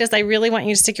my practice, I really want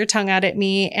you to stick your tongue out at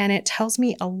me, and it tells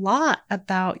me a lot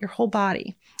about your whole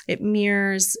body. It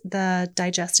mirrors the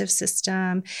digestive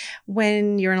system.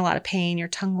 When you're in a lot of pain, your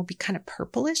tongue will be kind of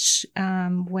purplish.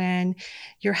 When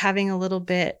you're having a little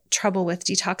bit trouble with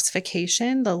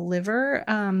detoxification, the liver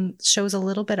shows a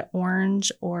little bit of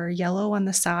orange or yellow on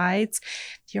the sides.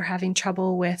 If you're having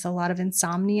trouble with a lot of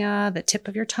insomnia, the tip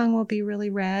of your tongue will be really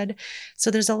red.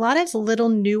 So there's a lot of little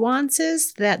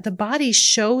nuances that the body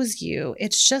shows you.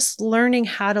 It's just learning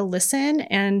how to listen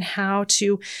and how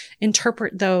to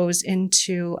interpret those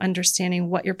into understanding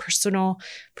what your personal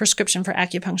prescription for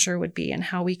acupuncture would be and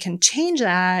how we can change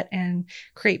that and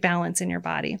create balance in your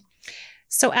body.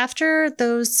 So after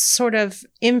those sort of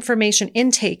information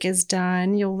intake is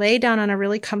done, you'll lay down on a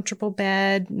really comfortable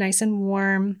bed, nice and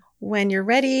warm. When you're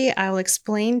ready, I'll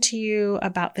explain to you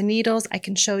about the needles. I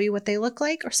can show you what they look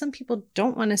like, or some people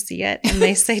don't want to see it and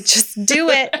they say, just do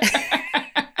it.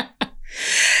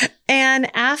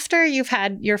 And after you've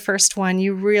had your first one,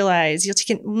 you realize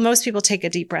most people take a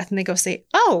deep breath and they go say,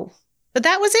 oh, but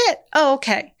that was it. Oh,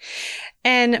 okay.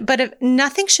 But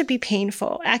nothing should be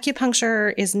painful.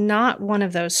 Acupuncture is not one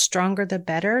of those stronger the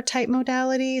better type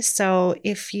modalities. So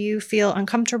if you feel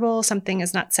uncomfortable, something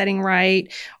is not setting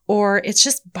right, or it's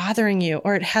just bothering you,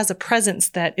 or it has a presence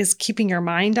that is keeping your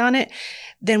mind on it,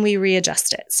 then we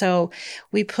readjust it. So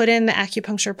we put in the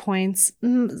acupuncture points,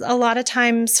 a lot of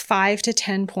times 5 to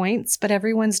 10 points, but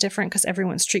everyone's different because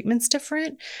everyone's treatment's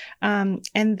different. And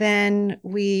then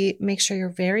we make sure you're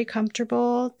very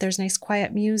comfortable. There's nice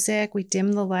quiet music. We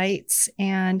dim the lights,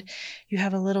 and you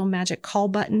have a little magic call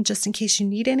button just in case you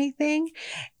need anything.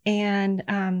 And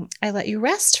I let you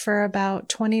rest for about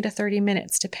 20 to 30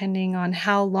 minutes, depending on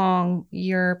how long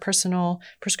your personal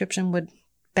prescription would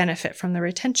benefit from the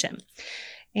retention.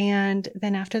 And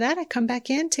then after that, I come back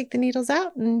in, take the needles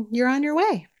out, and you're on your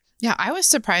way. Yeah, I was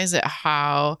surprised at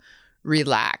how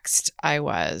relaxed I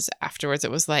was afterwards.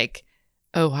 It was like,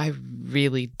 oh, I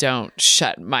really don't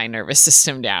shut my nervous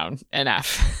system down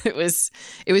enough. It was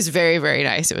very, very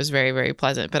nice. It was very, very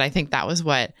pleasant. But I think that was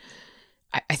what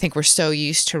I think we're so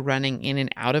used to running in and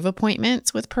out of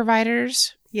appointments with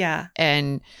providers. Yeah.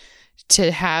 And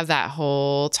to have that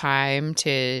whole time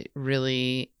to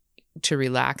really to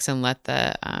relax and let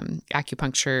the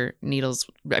acupuncture needles,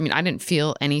 I mean, I didn't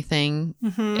feel anything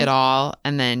at all.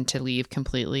 And then to leave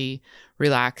completely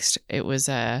relaxed, it was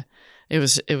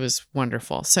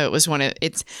wonderful. So it was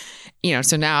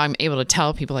so now I'm able to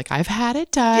tell people like, I've had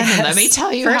it done. Yes. And let me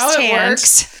tell you how it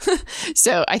works.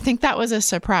 So I think that was a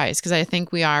surprise because I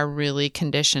think we are really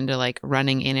conditioned to like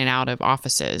running in and out of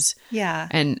offices. Yeah.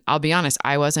 And I'll be honest,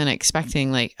 I wasn't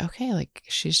expecting like, okay, like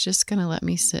she's just going to let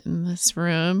me sit in this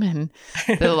room and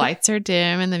the lights are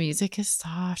dim and the music is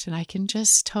soft and I can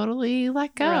just totally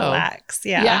let go. Relax.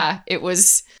 Yeah. Yeah.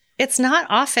 It's not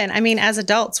often. I mean, as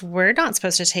adults, we're not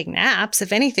supposed to take naps.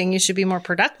 If anything, you should be more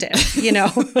productive,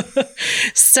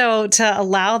 So to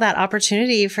allow that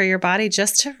opportunity for your body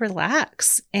just to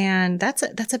relax. And that's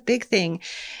a big thing.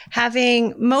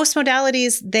 Having most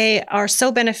modalities, they are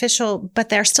so beneficial, but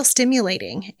they're still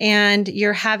stimulating. And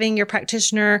you're having your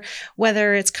practitioner,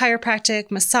 whether it's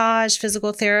chiropractic, massage,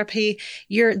 physical therapy,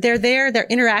 they're there, they're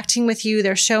interacting with you,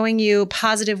 they're showing you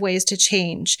positive ways to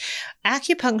change.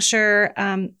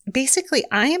 Acupuncture, basically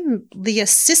I am the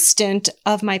assistant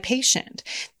of my patient.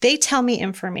 They tell me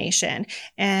information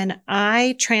and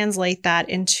I translate that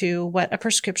into what a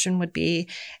prescription would be.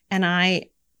 And I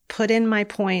put in my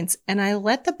points and I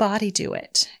let the body do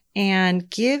it and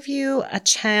give you a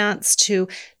chance to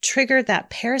trigger that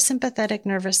parasympathetic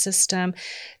nervous system,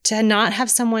 to not have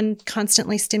someone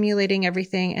constantly stimulating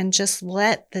everything, and just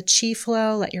let the chi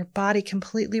flow, let your body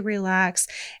completely relax.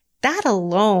 That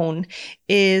alone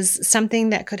is something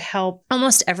that could help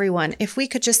almost everyone. If we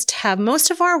could just have most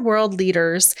of our world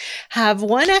leaders have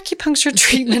one acupuncture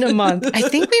treatment a month, I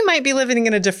think we might be living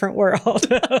in a different world.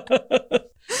 A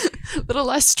little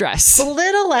less stress. A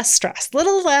little less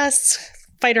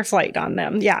fight or flight on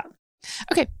them. Yeah.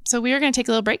 Okay, so we are going to take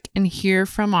a little break and hear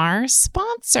from our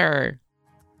sponsor.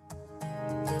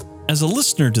 As a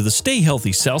listener to the Stay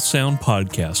Healthy South Sound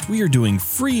podcast, we are doing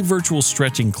free virtual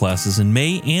stretching classes in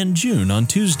May and June on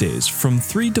Tuesdays from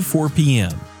 3 to 4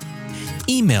 p.m.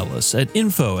 Email us at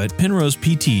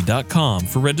info@penrosept.com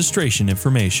for registration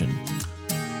information.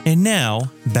 And now,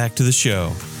 back to the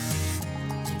show.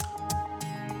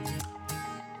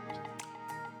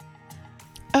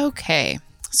 Okay,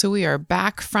 so we are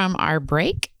back from our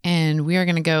break and we are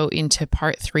going to go into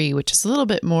part 3, which is a little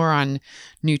bit more on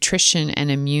nutrition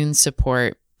and immune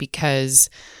support, because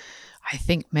I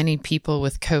think many people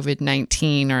with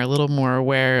COVID-19 are a little more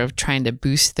aware of trying to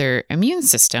boost their immune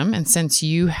system. And since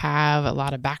you have a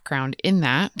lot of background in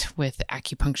that with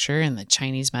acupuncture and the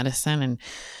Chinese medicine and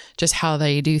just how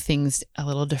they do things a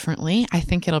little differently, I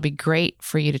think it'll be great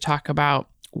for you to talk about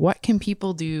what can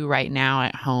people do right now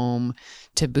at home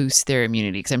to boost their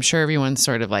immunity? Because I'm sure everyone's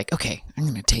sort of like, okay, I'm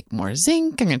going to take more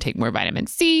zinc. I'm going to take more vitamin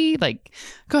C. Like,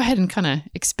 go ahead and kind of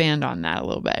expand on that a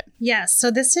little bit. Yes.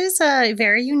 So this is a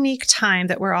very unique time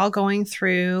that we're all going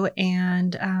through.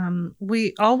 And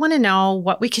we all want to know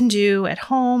what we can do at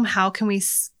home. How can we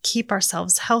keep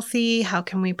ourselves healthy? How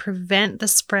can we prevent the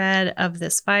spread of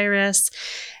this virus?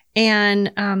 And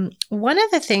one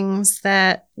of the things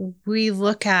that we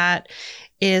look at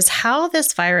is how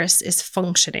this virus is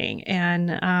functioning.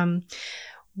 And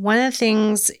one of the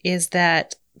things is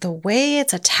that the way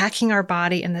it's attacking our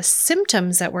body and the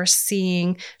symptoms that we're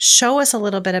seeing show us a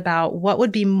little bit about what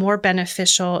would be more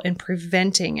beneficial in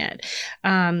preventing it.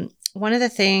 One of the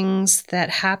things that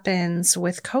happens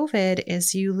with COVID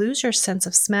is you lose your sense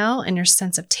of smell and your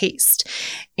sense of taste.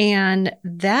 And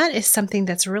that is something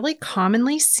that's really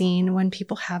commonly seen when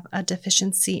people have a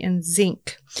deficiency in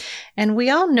zinc. And we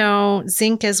all know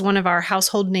zinc is one of our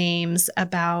household names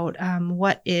about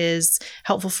what is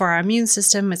helpful for our immune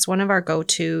system. It's one of our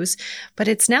go-tos, but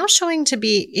it's now showing to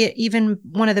be even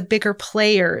one of the bigger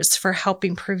players for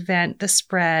helping prevent the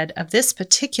spread of this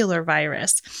particular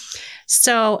virus.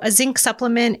 So a zinc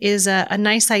supplement is a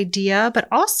nice idea, but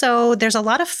also there's a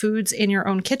lot of foods in your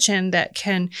own kitchen that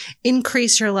can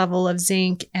increase your level of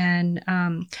zinc and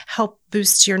help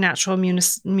boost your natural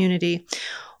immunity.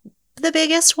 The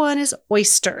biggest one is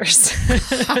oysters.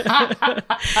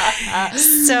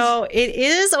 So it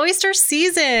is oyster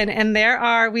season, and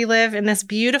we live in this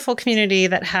beautiful community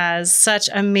that has such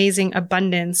amazing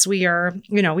abundance. We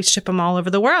ship them all over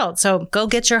the world. So go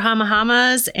get your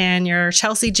hama-hamas and your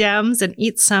Chelsea gems and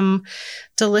eat some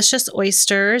delicious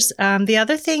oysters. The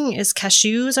other thing is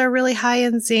cashews are really high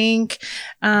in zinc.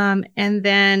 And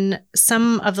then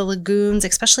some of the legumes,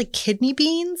 especially kidney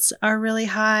beans, are really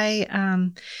high.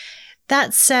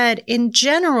 That said, in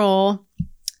general,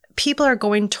 people are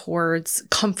going towards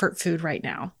comfort food right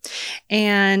now.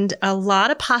 And a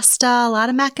lot of pasta, a lot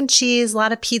of mac and cheese, a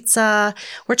lot of pizza.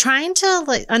 We're trying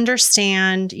to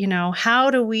understand,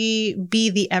 how do we be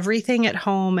the everything at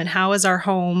home, and how is our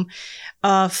home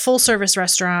a full service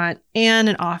restaurant and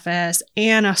an office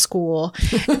and a school.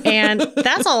 And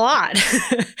that's a lot.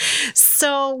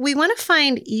 So we want to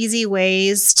find easy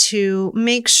ways to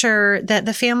make sure that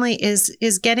the family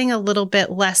is getting a little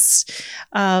bit less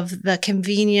of the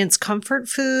convenience comfort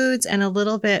foods and a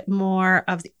little bit more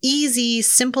of the easy,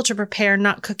 simple to prepare,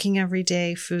 not cooking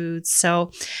everyday foods.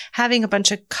 So having a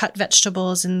bunch of cut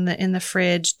vegetables in the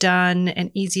fridge done and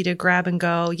easy to grab and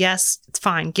go. Yes, it's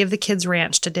fine. Give the kids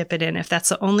ranch to dip it in if that's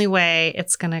the only way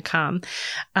it's going to come.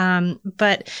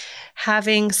 But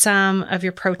having some of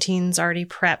your proteins already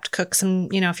prepped, cook some,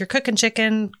 if you're cooking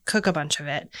chicken, cook a bunch of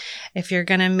it. If you're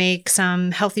going to make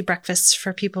some healthy breakfasts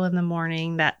for people in the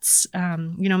morning, that's,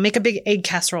 make a big egg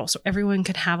casserole so everyone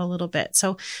can have a little bit.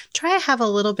 So try to have a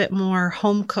little bit more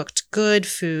home cooked, good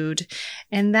food.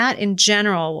 And that in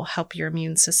general will help your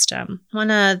immune system. One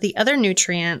of the other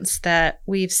nutrients that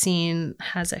we've seen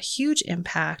has a huge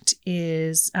impact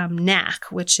is NAC,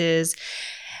 which is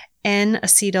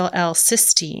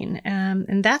N-acetyl-L-cysteine.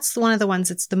 And that's one of the ones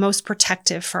that's the most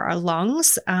protective for our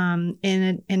lungs. And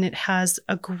it has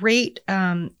a great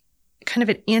kind of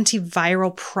an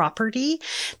antiviral property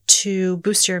to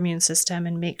boost your immune system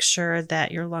and make sure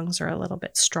that your lungs are a little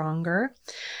bit stronger.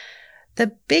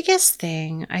 The biggest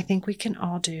thing I think we can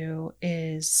all do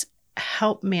is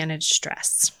help manage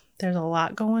stress. There's a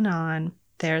lot going on.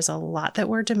 There's a lot that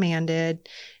we're demanded.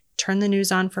 Turn the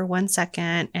news on for 1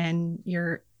 second and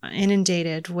you're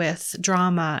inundated with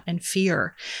drama and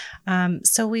fear.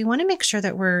 So we want to make sure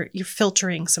that you're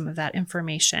filtering some of that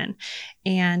information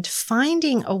and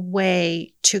finding a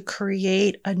way to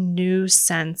create a new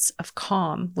sense of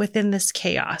calm within this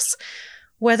chaos.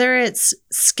 Whether it's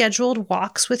scheduled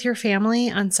walks with your family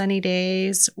on sunny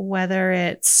days, whether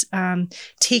it's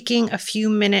taking a few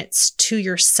minutes to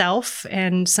yourself,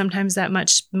 and sometimes that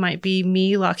much might be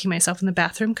me locking myself in the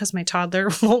bathroom because my toddler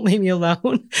won't leave me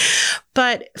alone.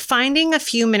 But finding a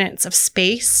few minutes of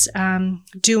space,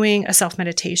 doing a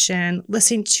self-meditation,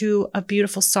 listening to a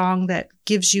beautiful song that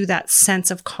gives you that sense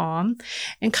of calm,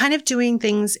 and kind of doing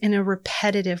things in a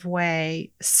repetitive way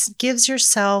gives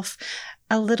yourself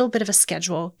a little bit of a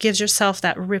schedule, gives yourself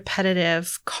that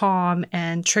repetitive calm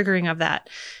and triggering of that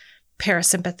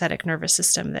parasympathetic nervous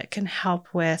system that can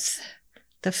help with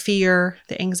the fear,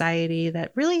 the anxiety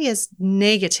that really is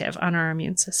negative on our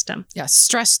immune system. Yeah,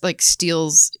 stress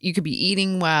steals, you could be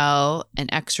eating well and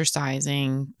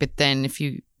exercising, but then if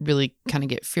you really kind of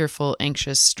get fearful,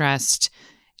 anxious, stressed,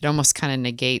 it almost kind of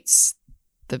negates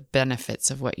the benefits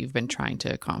of what you've been trying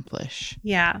to accomplish.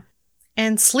 Yeah.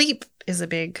 And sleep is a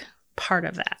big part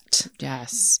of that.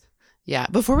 Yes. Yeah.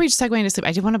 Before we segue into sleep,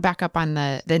 I did want to back up on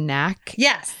the NAC.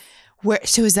 Yes.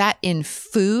 So is that in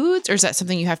foods or is that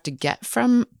something you have to get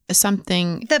from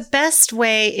something? The best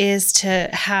way is to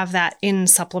have that in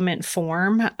supplement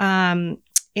form. And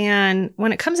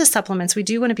when it comes to supplements, we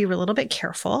do want to be a little bit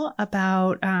careful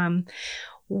about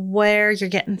where you're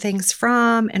getting things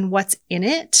from and what's in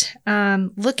it.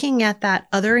 Looking at that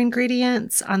other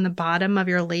ingredients on the bottom of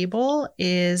your label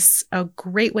is a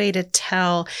great way to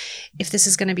tell if this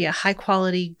is going to be a high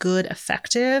quality, good,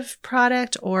 effective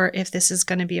product, or if this is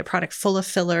going to be a product full of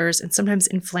fillers and sometimes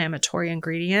inflammatory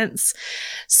ingredients.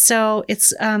 So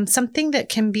it's something that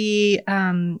can be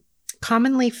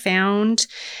commonly found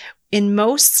in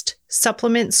most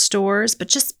supplement stores, but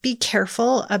just be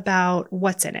careful about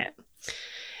what's in it.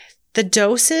 The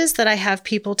doses that I have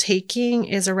people taking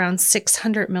is around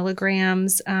 600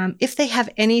 milligrams. If they have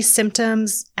any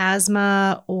symptoms,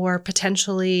 asthma, or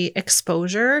potentially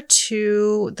exposure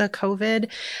to the COVID,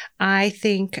 I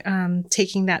think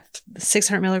taking that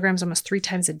 600 milligrams almost 3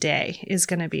 times a day is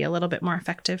going to be a little bit more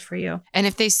effective for you. And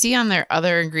if they see on their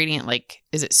other ingredient,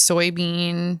 is it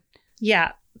soybean?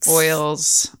 Yeah.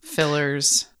 Oils,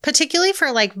 fillers. Particularly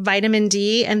for vitamin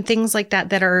D and things like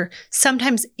that are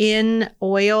sometimes in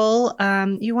oil,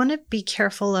 you want to be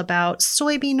careful about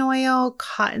soybean oil,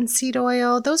 cottonseed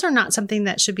oil. Those are not something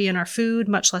that should be in our food,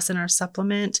 much less in our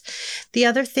supplement. The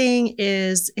other thing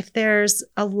is if there's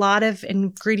a lot of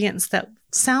ingredients that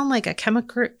sound like a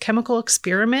chemical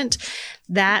experiment,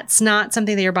 that's not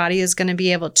something that your body is going to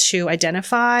be able to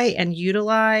identify and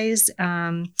utilize.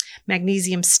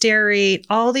 Magnesium stearate,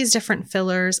 all these different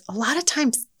fillers, a lot of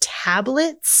times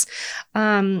tablets.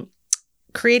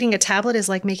 Creating a tablet is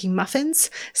like making muffins.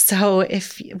 So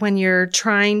when you're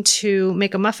trying to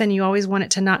make a muffin, you always want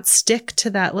it to not stick to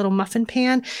that little muffin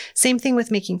pan. Same thing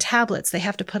with making tablets. They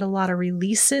have to put a lot of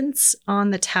releasants on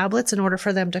the tablets in order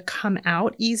for them to come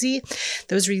out easy.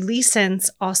 Those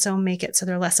releasants also make it so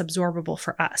they're less absorbable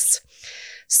for us.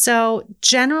 So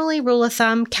generally, rule of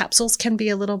thumb, capsules can be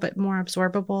a little bit more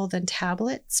absorbable than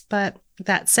tablets. But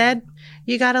that said,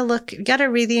 you got to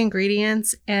read the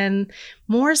ingredients, and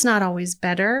more is not always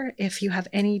better. If you have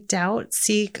any doubt,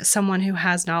 seek someone who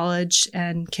has knowledge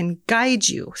and can guide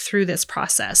you through this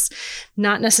process.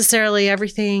 Not necessarily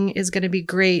everything is going to be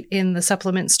great in the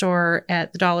supplement store,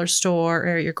 at the dollar store,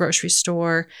 or your grocery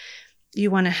store.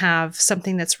 You want to have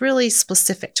something that's really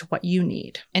specific to what you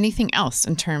need. Anything else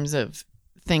in terms of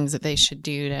things that they should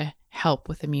do to help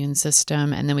with immune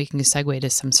system? And then we can segue to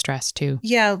some stress too.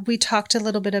 Yeah, we talked a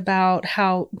little bit about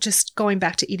how just going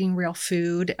back to eating real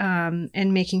food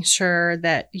and making sure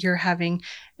that you're having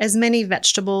as many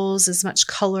vegetables, as much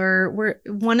color.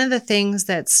 One of the things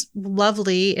that's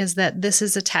lovely is that this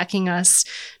is attacking us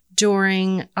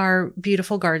during our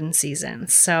beautiful garden season.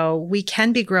 So we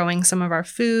can be growing some of our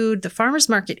food. The farmers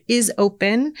market is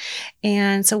open.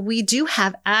 And so we do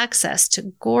have access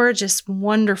to gorgeous,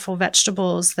 wonderful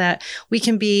vegetables that we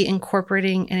can be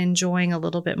incorporating and enjoying a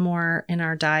little bit more in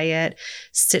our diet.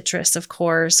 Citrus, of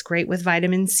course, great with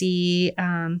vitamin C.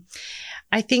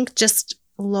 I think just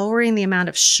lowering the amount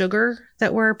of sugar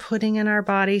that we're putting in our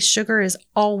body. Sugar is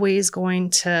always going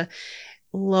to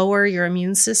lower your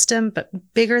immune system, but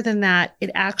bigger than that, it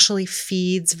actually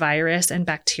feeds virus and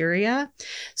bacteria.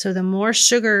 So the more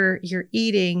sugar you're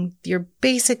eating, you're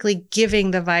basically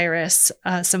giving the virus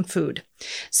some food.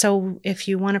 So if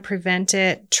you want to prevent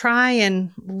it, try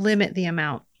and limit the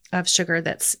amount of sugar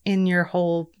that's in your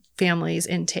whole family's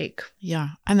intake. Yeah.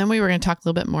 And then we were going to talk a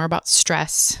little bit more about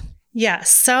stress. Yeah,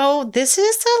 so this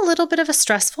is a little bit of a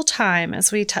stressful time,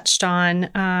 as we touched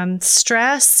on.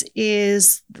 Stress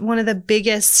is one of the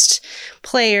biggest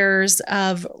players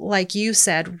of, like you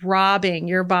said, robbing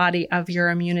your body of your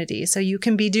immunity. So you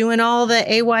can be doing all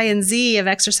the A, Y, and Z of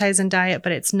exercise and diet,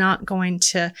 but it's not going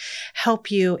to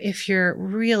help you if you're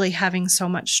really having so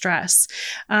much stress.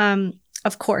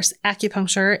 Of course,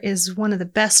 acupuncture is one of the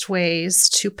best ways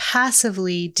to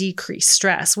passively decrease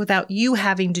stress without you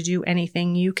having to do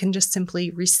anything. You can just simply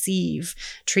receive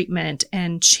treatment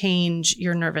and change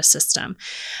your nervous system.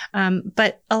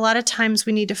 But a lot of times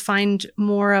we need to find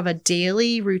more of a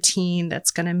daily routine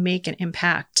that's going to make an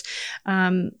impact.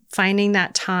 Finding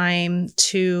that time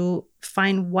to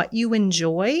find what you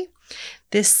enjoy.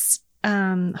 This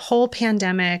whole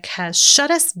pandemic has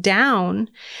shut us down,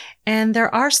 and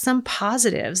there are some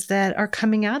positives that are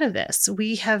coming out of this.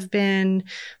 We have been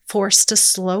forced to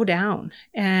slow down,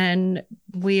 and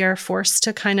we are forced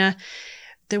to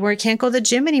where we can't go to the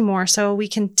gym anymore. So we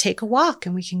can take a walk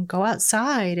and we can go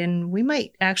outside, and we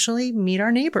might actually meet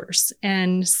our neighbors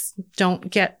and don't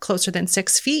get closer than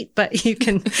 6 feet, but you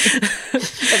can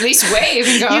at least wave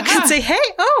and go, you can say, hey,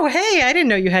 I didn't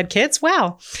know you had kids.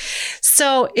 Wow.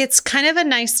 So it's kind of a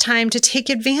nice time to take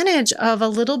advantage of a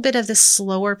little bit of the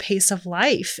slower pace of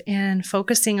life and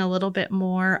focusing a little bit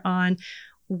more on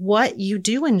what you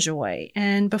do enjoy.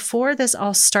 And before this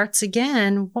all starts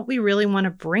again, what we really want to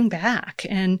bring back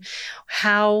and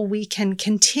how we can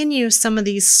continue some of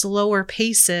these slower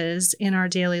paces in our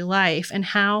daily life and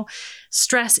how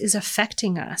stress is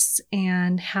affecting us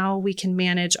and how we can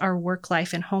manage our work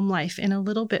life and home life in a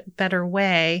little bit better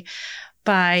way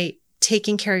by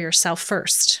taking care of yourself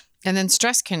first. And then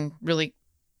stress can really,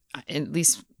 at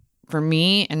least for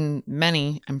me and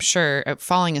many, I'm sure,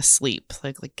 falling asleep,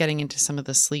 like getting into some of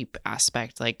the sleep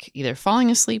aspect, like either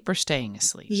falling asleep or staying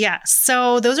asleep. Yeah.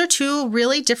 So those are two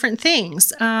really different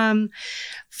things.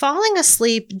 Falling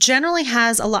asleep generally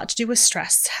has a lot to do with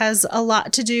stress, has a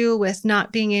lot to do with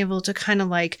not being able to kind of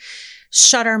like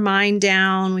shut our mind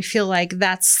down. We feel like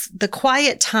that's the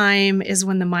quiet time is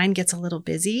when the mind gets a little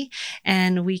busy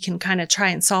and we can kind of try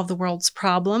and solve the world's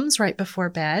problems right before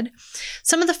bed.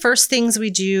 Some of the first things we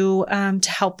do to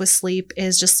help with sleep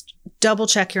is just double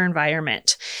check your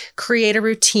environment, create a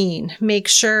routine, make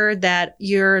sure that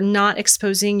you're not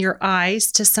exposing your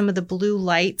eyes to some of the blue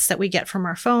lights that we get from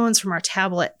our phones, from our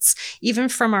tablets, even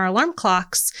from our alarm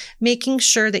clocks, making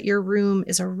sure that your room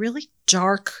is a really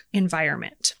dark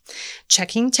environment.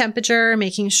 Checking temperature,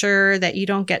 making sure that you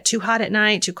don't get too hot at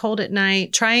night, too cold at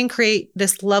night. Try and create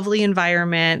this lovely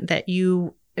environment that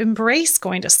you embrace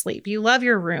going to sleep. You love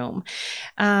your room.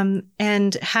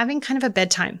 And having kind of a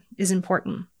bedtime is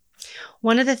important.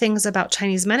 One of the things about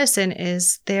Chinese medicine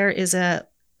is there is a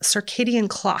circadian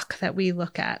clock that we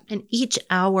look at, and each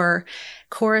hour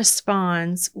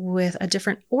corresponds with a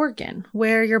different organ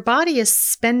where your body is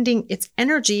spending its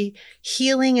energy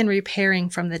healing and repairing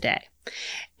from the day.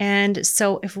 And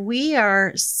so if we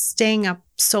are staying up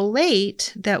so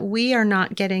late that we are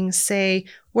not getting, say,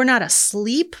 we're not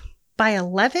asleep by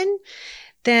 11,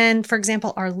 then, for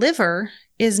example, our liver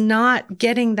is not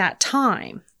getting that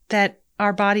time that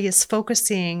our body is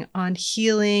focusing on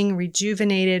healing,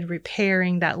 rejuvenated,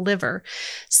 repairing that liver.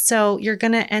 So you're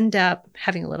going to end up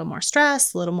having a little more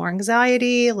stress, a little more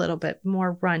anxiety, a little bit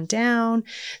more run down.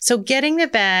 So getting to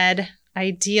bed,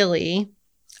 ideally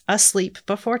asleep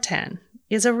before 10,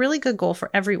 is a really good goal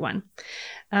for everyone.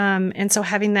 And so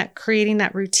creating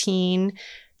that routine,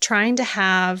 trying to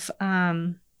have,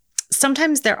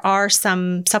 sometimes there are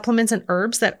some supplements and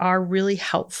herbs that are really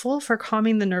helpful for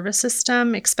calming the nervous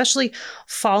system, especially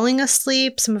falling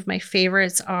asleep. Some of my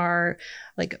favorites are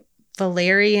like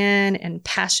valerian and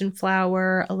passion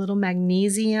flower, a little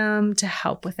magnesium to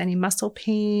help with any muscle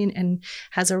pain and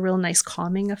has a real nice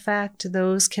calming effect.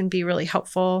 Those can be really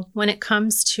helpful. When it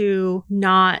comes to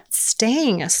not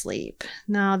staying asleep,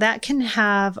 now that can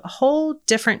have a whole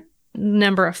different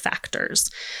number of factors.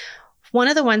 One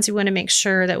of the ones we want to make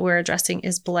sure that we're addressing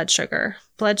is blood sugar.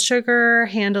 Blood sugar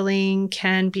handling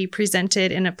can be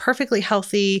presented in a perfectly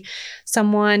healthy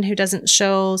someone who doesn't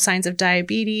show signs of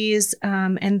diabetes,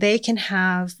 and they can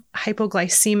have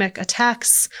hypoglycemic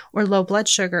attacks or low blood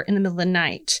sugar in the middle of the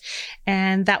night,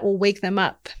 and that will wake them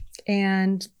up.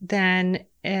 And then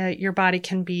your body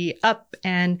can be up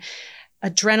and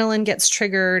adrenaline gets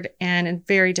triggered and it's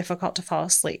very difficult to fall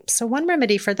asleep. So one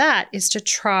remedy for that is to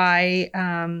try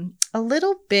a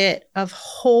little bit of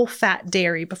whole fat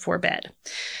dairy before bed.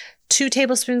 2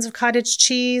 tablespoons of cottage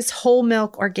cheese, whole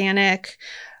milk, organic,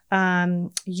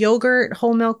 yogurt,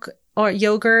 whole milk or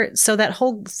yogurt. So that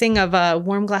whole thing of a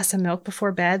warm glass of milk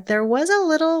before bed, there was a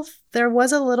little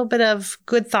bit of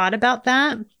good thought about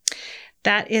that.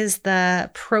 That is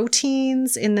the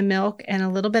proteins in the milk and a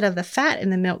little bit of the fat in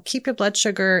the milk. Keep your blood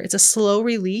sugar. It's a slow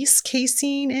release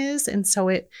casein is, and so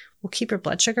it will keep your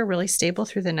blood sugar really stable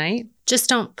through the night. Just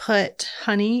don't put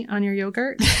honey on your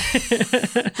yogurt.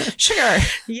 Sugar.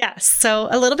 Yes. So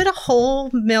a little bit of whole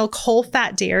milk, whole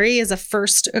fat dairy is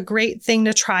a great thing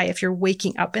to try if you're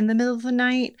waking up in the middle of the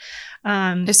night.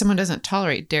 If someone doesn't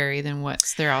tolerate dairy, then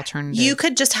what's their alternative? You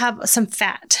could just have some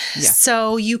fat. Yeah.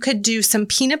 So you could do some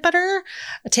peanut butter,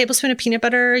 a tablespoon of peanut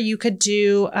butter. You could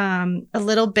do a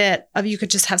little bit of, you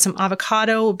could just have some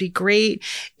avocado would be great.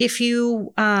 If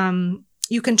you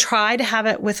can try to have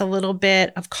it with a little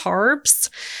bit of carbs.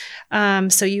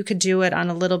 So you could do it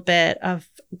on a little bit of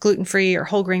gluten-free or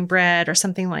whole grain bread or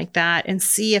something like that and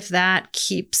see if that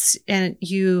keeps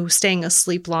you staying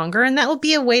asleep longer. And that will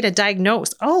be a way to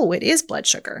diagnose, oh, it is blood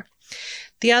sugar.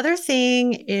 The other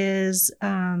thing is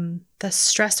the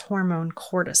stress hormone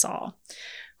cortisol.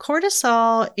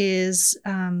 Cortisol is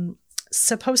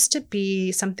supposed to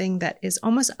be something that is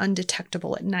almost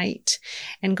undetectable at night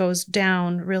and goes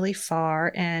down really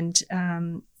far and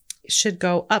should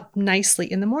go up nicely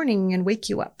in the morning and wake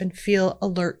you up and feel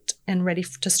alert and ready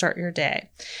to start your day.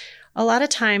 A lot of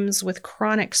times with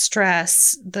chronic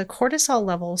stress, the cortisol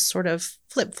levels sort of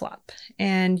flip-flop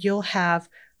and you'll have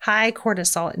high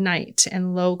cortisol at night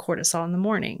and low cortisol in the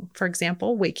morning. For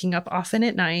example, waking up often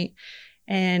at night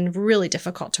and really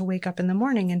difficult to wake up in the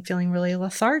morning and feeling really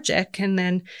lethargic. And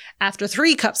then after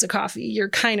 3 cups of coffee, you're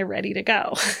kind of ready to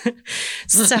go.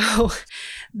 So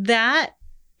that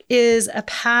is a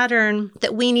pattern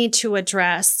that we need to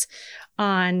address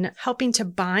on helping to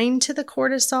bind to the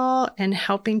cortisol and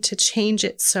helping to change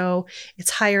it so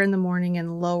it's higher in the morning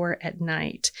and lower at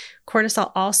night.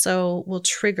 Cortisol also will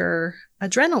trigger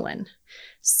adrenaline.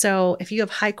 So if you have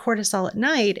high cortisol at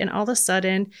night and all of a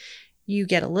sudden you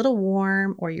get a little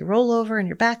warm or you roll over and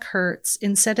your back hurts,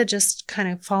 instead of just kind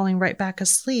of falling right back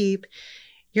asleep,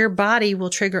 your body will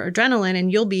trigger adrenaline and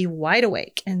you'll be wide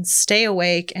awake and stay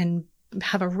awake and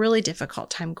have a really difficult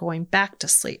time going back to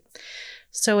sleep.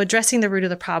 So addressing the root of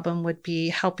the problem would be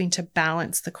helping to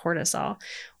balance the cortisol.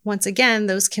 Once again,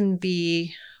 those can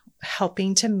be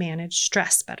helping to manage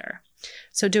stress better.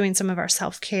 So doing some of our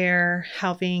self-care,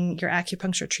 having your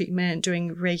acupuncture treatment,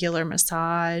 doing regular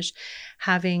massage,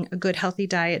 having a good healthy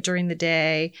diet during the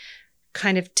day,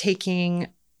 kind of taking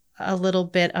a little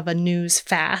bit of a news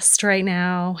fast right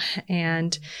now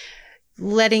and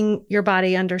letting your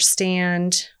body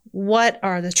understand what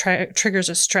are the triggers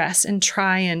of stress and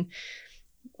try and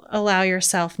allow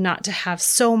yourself not to have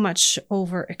so much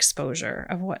overexposure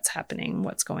of what's happening,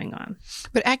 what's going on.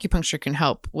 But acupuncture can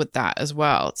help with that as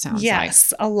well, it sounds like.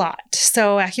 Yes, a lot.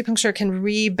 So acupuncture can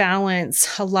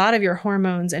rebalance a lot of your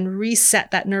hormones and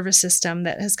reset that nervous system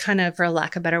that has kind of, for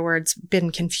lack of better words,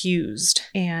 been confused.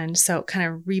 And so kind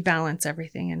of rebalance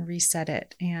everything and reset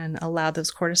it and allow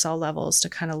those cortisol levels to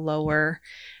kind of lower,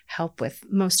 help with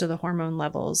most of the hormone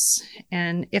levels.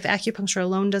 And if acupuncture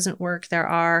alone doesn't work, there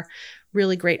are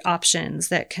really great options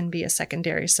that can be a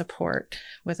secondary support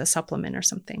with a supplement or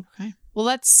something. Okay. Well,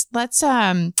 let's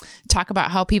talk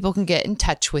about how people can get in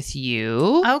touch with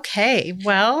you. Okay.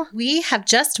 Well, we have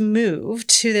just moved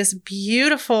to this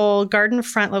beautiful garden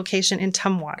front location in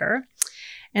Tumwater.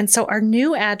 And so our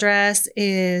new address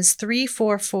is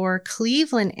 344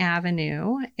 Cleveland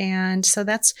Avenue. And so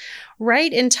that's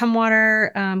right in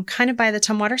Tumwater, kind of by the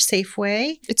Tumwater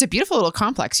Safeway. It's a beautiful little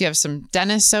complex. You have some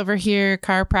dentists over here,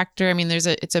 chiropractor. I mean,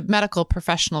 it's a medical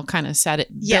professional kind of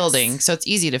building, so it's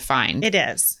easy to find. It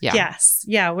is. Yeah. Yes.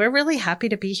 Yeah. We're really happy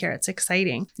to be here. It's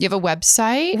exciting. You have a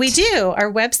website? We do.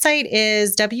 Our website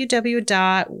is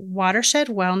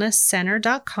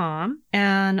www.watershedwellnesscenter.com.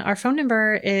 And our phone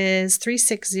number is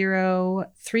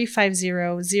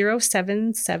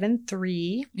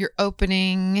 360-350-0773. You're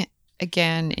opening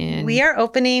again We are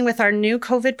opening with our new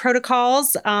COVID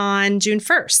protocols on June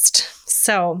 1st.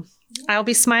 So I'll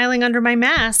be smiling under my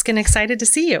mask and excited to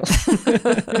see you.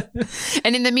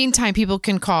 And in the meantime, people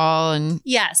can call and...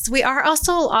 Yes, we are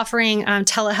also offering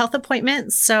telehealth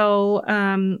appointments. So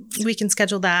we can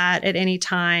schedule that at any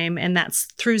time. And that's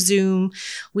through Zoom.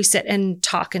 We sit and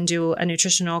talk and do a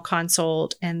nutritional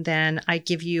consult. And then I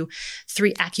give you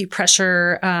 3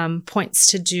 acupressure points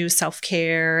to do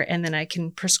self-care. And then I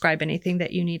can prescribe anything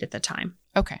that you need at the time.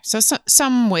 Okay. So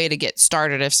some way to get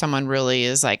started if someone really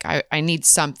is like, I need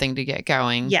something to get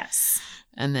going. Yes.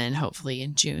 And then hopefully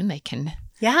in June they can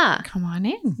come on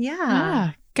in.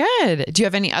 Yeah. Good. Do you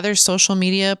have any other social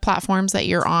media platforms that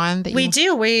you're on? We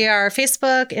do. We are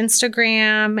Facebook,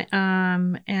 Instagram.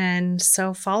 And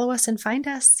so follow us and find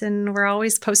us. And we're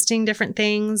always posting different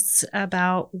things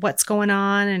about what's going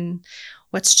on and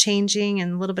what's changing,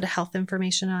 and a little bit of health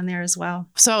information on there as well.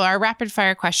 So our rapid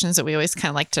fire questions that we always kind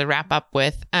of like to wrap up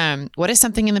with. What is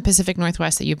something in the Pacific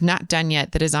Northwest that you've not done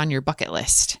yet that is on your bucket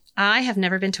list? I have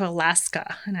never been to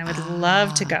Alaska, and I would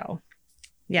love to go.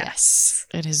 Yes.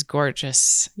 It is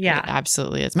gorgeous. Yeah. It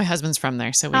absolutely is. My husband's from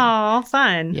there. So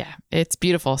fun. Yeah. It's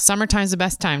beautiful. Summertime's the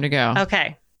best time to go.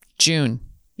 Okay. June.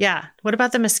 Yeah. What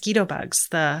about the mosquito bugs?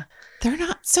 They're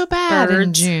not so bad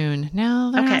in June.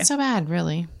 No, they're not so bad,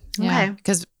 really. Yeah,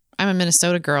 because I'm a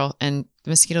Minnesota girl and the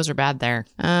mosquitoes are bad there.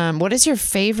 What is your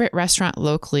favorite restaurant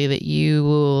locally that you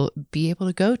will be able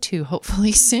to go to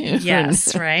hopefully soon?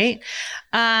 Yes, right.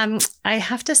 I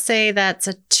have to say that's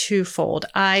a twofold.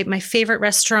 My favorite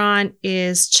restaurant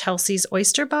is Chelsea's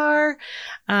Oyster Bar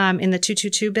in the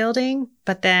 222 building.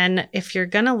 But then if you're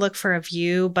going to look for a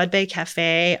view, Bud Bay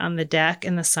Cafe on the deck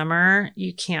in the summer,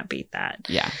 you can't beat that.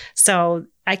 Yeah. So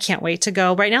I can't wait to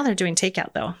go. Right now they're doing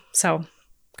takeout though. So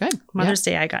good. Mother's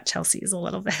Day, I got Chelsea's a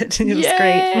little bit. It was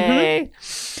great.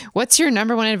 Mm-hmm. What's your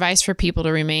number one advice for people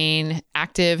to remain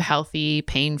active, healthy,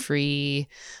 pain-free?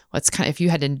 If you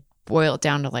had to boil it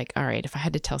down to like, all right, if I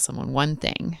had to tell someone one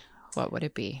thing, what would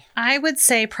it be? I would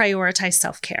say prioritize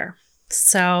self-care.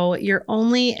 So you're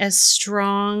only as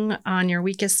strong on your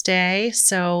weakest day.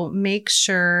 So make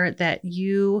sure that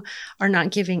you are not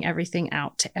giving everything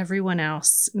out to everyone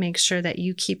else. Make sure that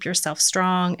you keep yourself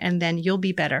strong, and then you'll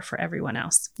be better for everyone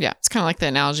else. Yeah. It's kind of like the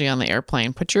analogy on the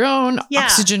airplane. Put your own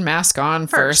oxygen mask on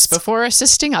first before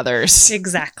assisting others.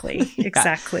 Exactly.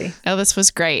 Exactly. Oh, this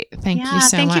was great. Thank you so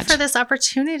much. Thank you for this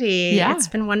opportunity. Yeah. It's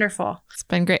been wonderful. It's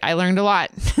been great. I learned a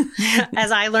lot.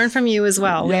 As I learned from you as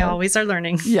well. Yeah. We always are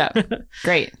learning. Yeah.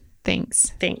 Great.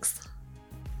 Thanks.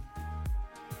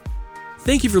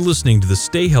 Thank you for listening to the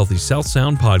Stay Healthy South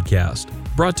Sound podcast,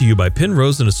 brought to you by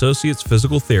Penrose and Associates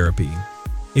Physical Therapy.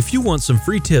 If you want some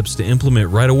free tips to implement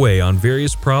right away on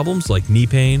various problems like knee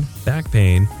pain, back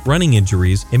pain, running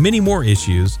injuries, and many more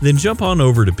issues, then jump on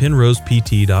over to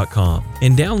penrosept.com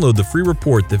and download the free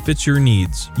report that fits your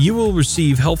needs. You will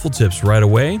receive helpful tips right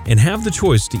away and have the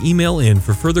choice to email in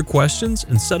for further questions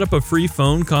and set up a free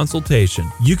phone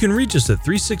consultation. You can reach us at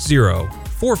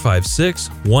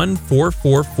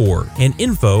 360-456-1444 and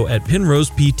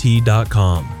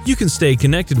info@penrosept.com. You can stay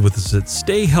connected with us at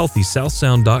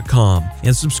stayhealthysouthsound.com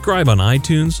and subscribe on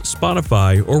iTunes,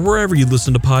 Spotify, or wherever you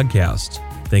listen to podcasts.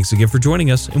 Thanks again for joining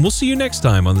us, and we'll see you next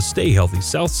time on the Stay Healthy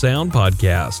South Sound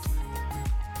podcast.